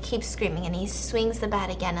 And Lloyd keeps screaming and he swings the bat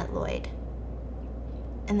again at Lloyd.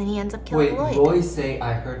 And then he ends up killing Lloyd. Wait, Lloyd say,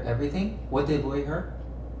 I heard everything? What did Lloyd hear?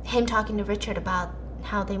 Him talking to Richard about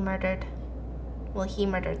how they murdered, well, he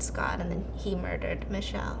murdered Scott and then he murdered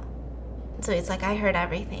Michelle. So he's like, I heard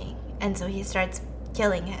everything. And so he starts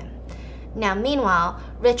killing him. Now, meanwhile,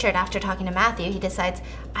 Richard, after talking to Matthew, he decides,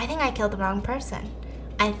 I think I killed the wrong person.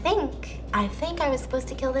 I think I was supposed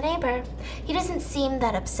to kill the neighbor. He doesn't seem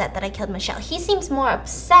that upset that I killed Michelle. He seems more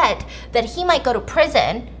upset that he might go to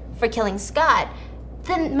prison for killing Scott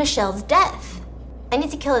than Michelle's death. I need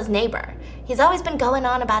to kill his neighbor. He's always been going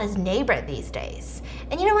on about his neighbor these days.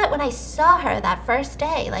 And you know what? When I saw her that first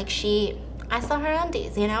day, I saw her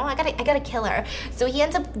undies, you know? I gotta kill her. So he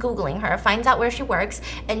ends up Googling her, finds out where she works,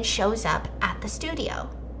 and shows up at the studio.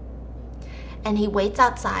 And he waits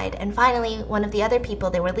outside, and finally, one of the other people,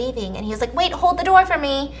 they were leaving, and he was like, wait, hold the door for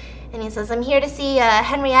me. And he says, I'm here to see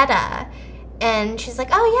Henrietta. And she's like,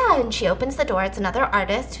 oh yeah, and she opens the door. It's another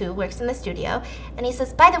artist who works in the studio. And he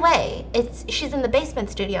says, by the way, she's in the basement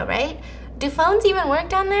studio, right? Do phones even work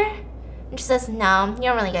down there? And she says, no, you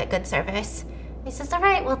don't really get good service. And he says, all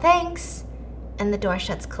right, well, thanks. And the door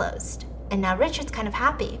shuts closed. And now Richard's kind of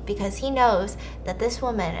happy because he knows that this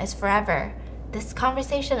woman is forever, this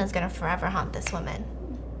conversation is going to forever haunt this woman.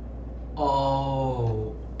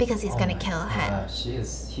 Oh. Because he's going to kill Hen. He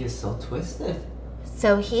is so twisted.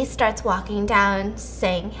 So he starts walking down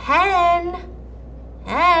saying, Hen,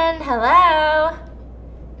 hello.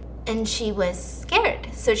 And she was scared.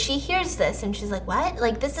 So she hears this and she's like, what?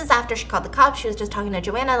 Like, this is after she called the cops. She was just talking to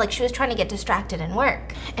Joanna. Like, she was trying to get distracted in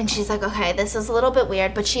work. And she's like, okay, this is a little bit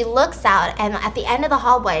weird. But she looks out, and at the end of the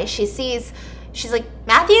hallway, she's like,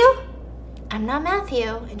 Matthew? I'm not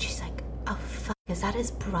Matthew. And she's like, oh, fuck, is that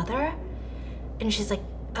his brother? And she's like,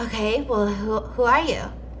 okay, well, who are you?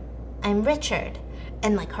 I'm Richard.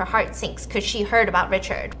 And, like, her heart sinks because she heard about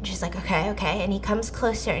Richard. She's like, okay. And he comes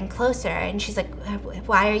closer and closer. And she's like,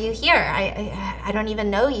 why are you here? I don't even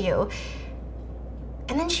know you.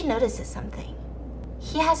 And then she notices something.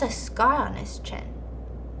 He has a scar on his chin.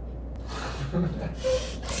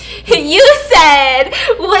 You said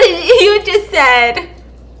what you just said.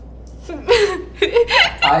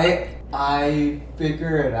 I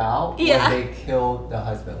figure it out when they killed the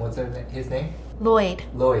husband. What's his name? Lloyd.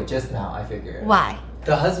 Just now I figured. Why?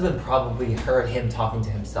 The husband probably heard him talking to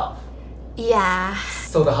himself. Yeah.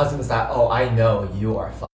 So the husband's like, oh, I know you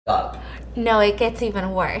are fucked up. No, it gets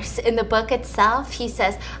even worse. In the book itself, he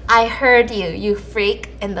says, I heard you, you freak,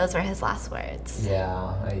 and those were his last words. Yeah,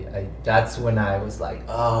 I that's when I was like,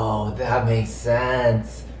 oh, that makes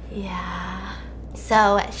sense. Yeah.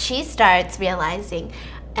 So she starts realizing,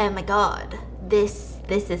 oh my god, this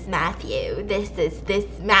is Matthew.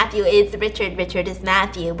 This Matthew is Richard. Richard is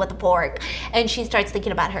Matthew. What the pork? And she starts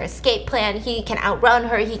thinking about her escape plan. He can outrun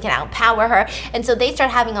her. He can outpower her. And so they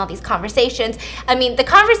start having all these conversations. I mean, the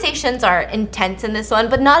conversations are intense in this one,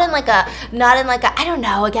 but not in like a, I don't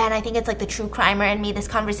know. Again, I think it's like the true crimer in me. This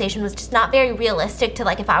conversation was just not very realistic to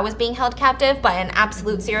like if I was being held captive by an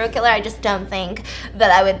absolute serial killer. I just don't think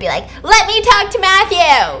that I would be like, let me talk to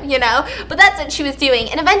Matthew, you know? But that's what she was doing.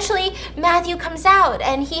 And eventually Matthew comes out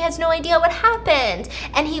and he has no idea what happened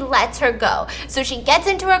and he lets her go. So she gets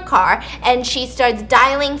into her car and she starts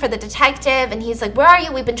dialing for the detective and he's like, where are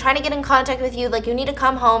you? We've been trying to get in contact with you. Like, you need to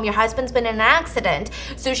come home. Your husband's been in an accident.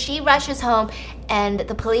 So she rushes home and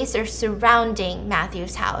the police are surrounding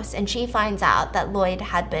Matthew's house and she finds out that Lloyd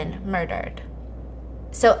had been murdered.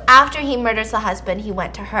 So after he murders the husband, he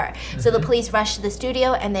went to her. So the police rush to the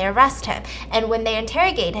studio and they arrest him. And when they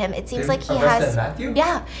interrogate him, it seems like he has... Matthew?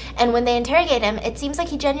 Yeah. And when they interrogate him, it seems like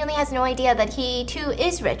he genuinely has no idea that he too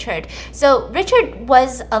is Richard. So Richard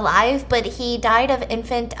was alive, but he died of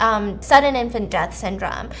sudden infant death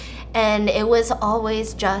syndrome. And it was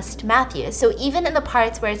always just Matthew. So even in the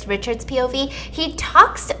parts where it's Richard's POV, he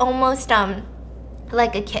talks almost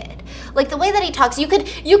like a kid. Like the way that he talks, you could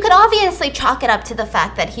obviously chalk it up to the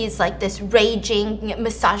fact that he's like this raging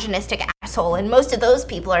misogynistic asshole and most of those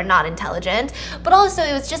people are not intelligent, but also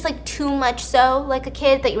it was just like too much so like a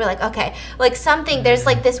kid that you were like, okay, like something, there's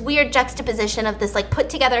like this weird juxtaposition of this like put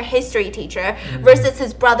together history teacher versus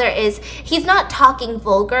his brother he's not talking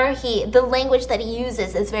vulgar, the language that he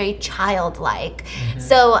uses is very childlike.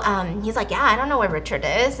 So he's like, yeah, I don't know where Richard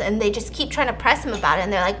is, and they just keep trying to press him about it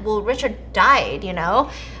and they're like, well, Richard died, you know?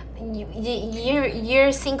 You're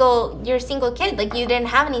a single kid, like you didn't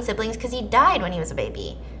have any siblings because he died when he was a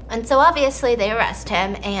baby. And so obviously they arrest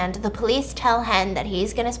him and the police tell Hen that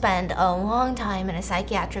he's gonna spend a long time in a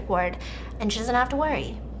psychiatric ward and she doesn't have to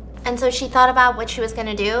worry. And so she thought about what she was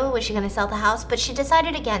gonna do. Was she gonna sell the house? But she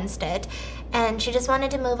decided against it and she just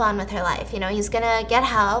wanted to move on with her life. You know, he's gonna get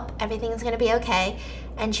help, everything's gonna be okay.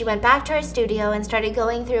 And she went back to her studio and started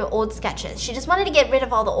going through old sketches. She just wanted to get rid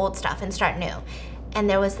of all the old stuff and start new. And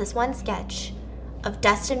there was this one sketch of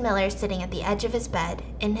Dustin Miller sitting at the edge of his bed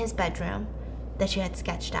in his bedroom that she had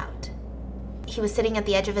sketched out. He was sitting at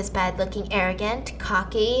the edge of his bed looking arrogant,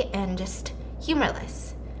 cocky, and just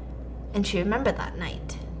humorless. And she remembered that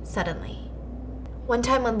night, suddenly. One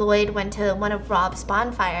time when Lloyd went to one of Rob's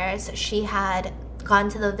bonfires, she had gone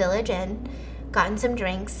to the Village Inn, gotten some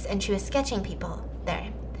drinks, and she was sketching people there.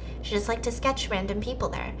 She just liked to sketch random people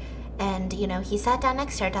there. And, you know, he sat down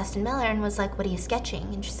next to her, Dustin Miller, and was like, what are you sketching?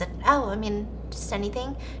 And she said, oh, I mean, just anything.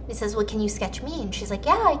 And he says, well, can you sketch me? And she's like,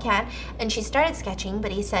 yeah, I can. And she started sketching,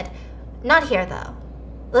 but he said, not here, though.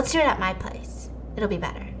 Let's do it at my place. It'll be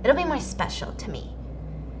better. It'll be more special to me.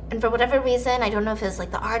 And for whatever reason, I don't know if it was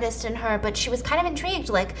like the artist in her, but she was kind of intrigued,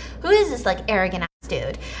 like, who is this like arrogant ass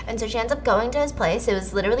dude? And so she ends up going to his place. It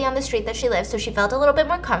was literally on the street that she lived, so she felt a little bit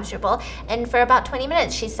more comfortable. And for about 20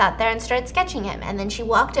 minutes, she sat there and started sketching him. And then she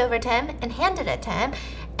walked over to him and handed it to him.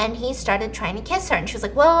 And he started trying to kiss her. And she was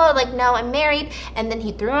like, whoa, like, no, I'm married. And then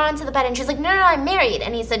he threw her onto the bed and she's like, no, I'm married.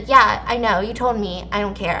 And he said, yeah, I know, you told me, I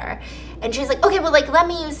don't care. And she's like, okay, well, like, let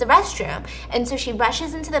me use the restroom. And so she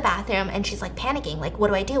rushes into the bathroom and she's like panicking, like, what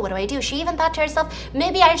do I do? What do I do? She even thought to herself,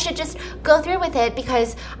 maybe I should just go through with it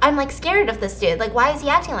because I'm like scared of this dude. Like, why is he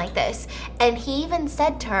acting like this? And he even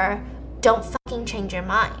said to her, don't fucking change your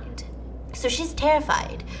mind. So she's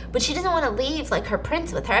terrified, but she doesn't want to leave like her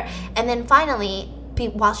prince with her. And then finally,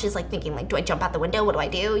 while she's like thinking like, do I jump out the window? What do I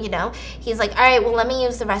do? You know, he's like, all right, well, let me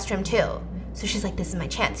use the restroom too. So she's like, this is my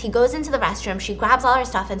chance. He goes into the restroom, she grabs all her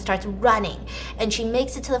stuff and starts running. And she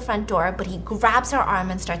makes it to the front door, but he grabs her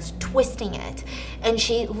arm and starts twisting it. And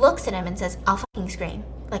she looks at him and says, I'll fucking scream.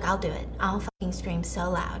 Like, I'll do it. I'll fucking scream so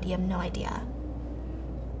loud. You have no idea.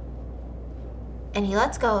 And he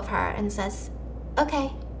lets go of her and says,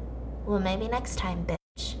 okay, well, maybe next time,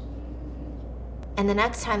 bitch. And the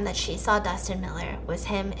next time that she saw Dustin Miller was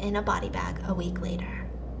him in a body bag a week later.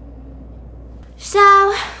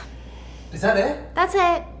 So... Is that it? That's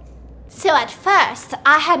it. So at first,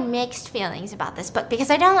 I had mixed feelings about this book because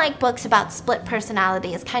I don't like books about split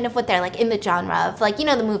personality. It's kind of what they're like in the genre of, like, you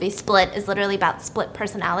know, the movie Split is literally about split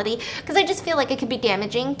personality, because I just feel like it could be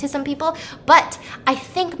damaging to some people. But I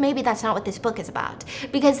think maybe that's not what this book is about,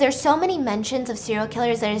 because there's so many mentions of serial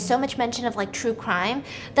killers, there's so much mention of like true crime,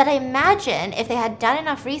 that I imagine if they had done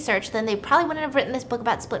enough research, then they probably wouldn't have written this book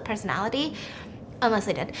about split personality. Unless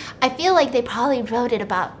they did. I feel like they probably wrote it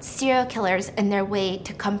about serial killers and their way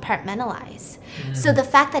to compartmentalize. So the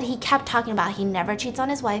fact that he kept talking about he never cheats on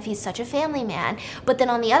his wife, he's such a family man, but then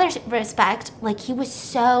on the other respect, like, he was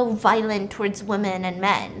so violent towards women and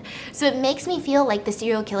men. So it makes me feel like the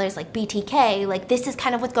serial killers, like BTK, like this is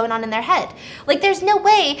kind of what's going on in their head. Like, there's no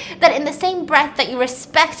way that in the same breath that you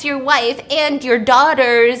respect your wife and your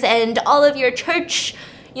daughters and all of your church,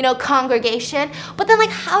 you know, congregation, but then, like,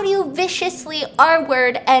 how do you viciously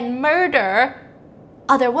R-word and murder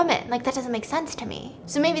other women? Like, that doesn't make sense to me.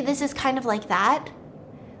 So maybe this is kind of like that,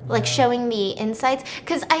 like showing me insights,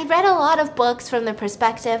 because I read a lot of books from the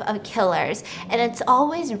perspective of killers, and it's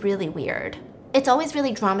always really weird. It's always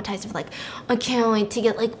really dramatized of like, I can't wait to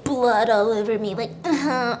get like blood all over me. Like,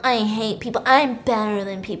 I hate people. I'm better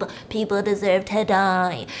than people. People deserve to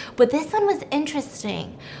die. But this one was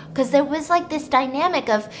interesting because there was like this dynamic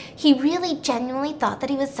of he really genuinely thought that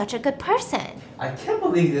he was such a good person. I can't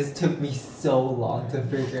believe this took me so long to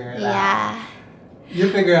figure it out. Yeah. You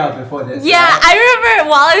figured it out before this. Yeah, right? I remember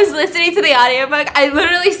while I was listening to the audiobook, I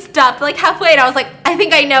literally stopped like halfway and I was like, I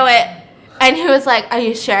think I know it. And he was like, are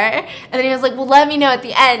you sure? And then he was like, well, let me know at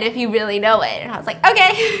the end if you really know it. And I was like,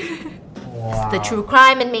 okay. Wow. It's the true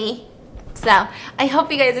crime in me. So I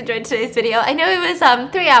hope you guys enjoyed today's video. I know it was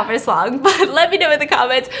 3 hours long, but let me know in the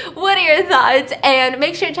comments, what are your thoughts? And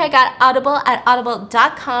make sure to check out Audible at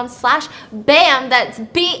audible.com/BAM, that's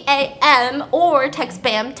BAM, or text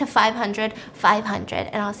BAM to 500 500.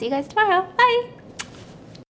 And I'll see you guys tomorrow. Bye.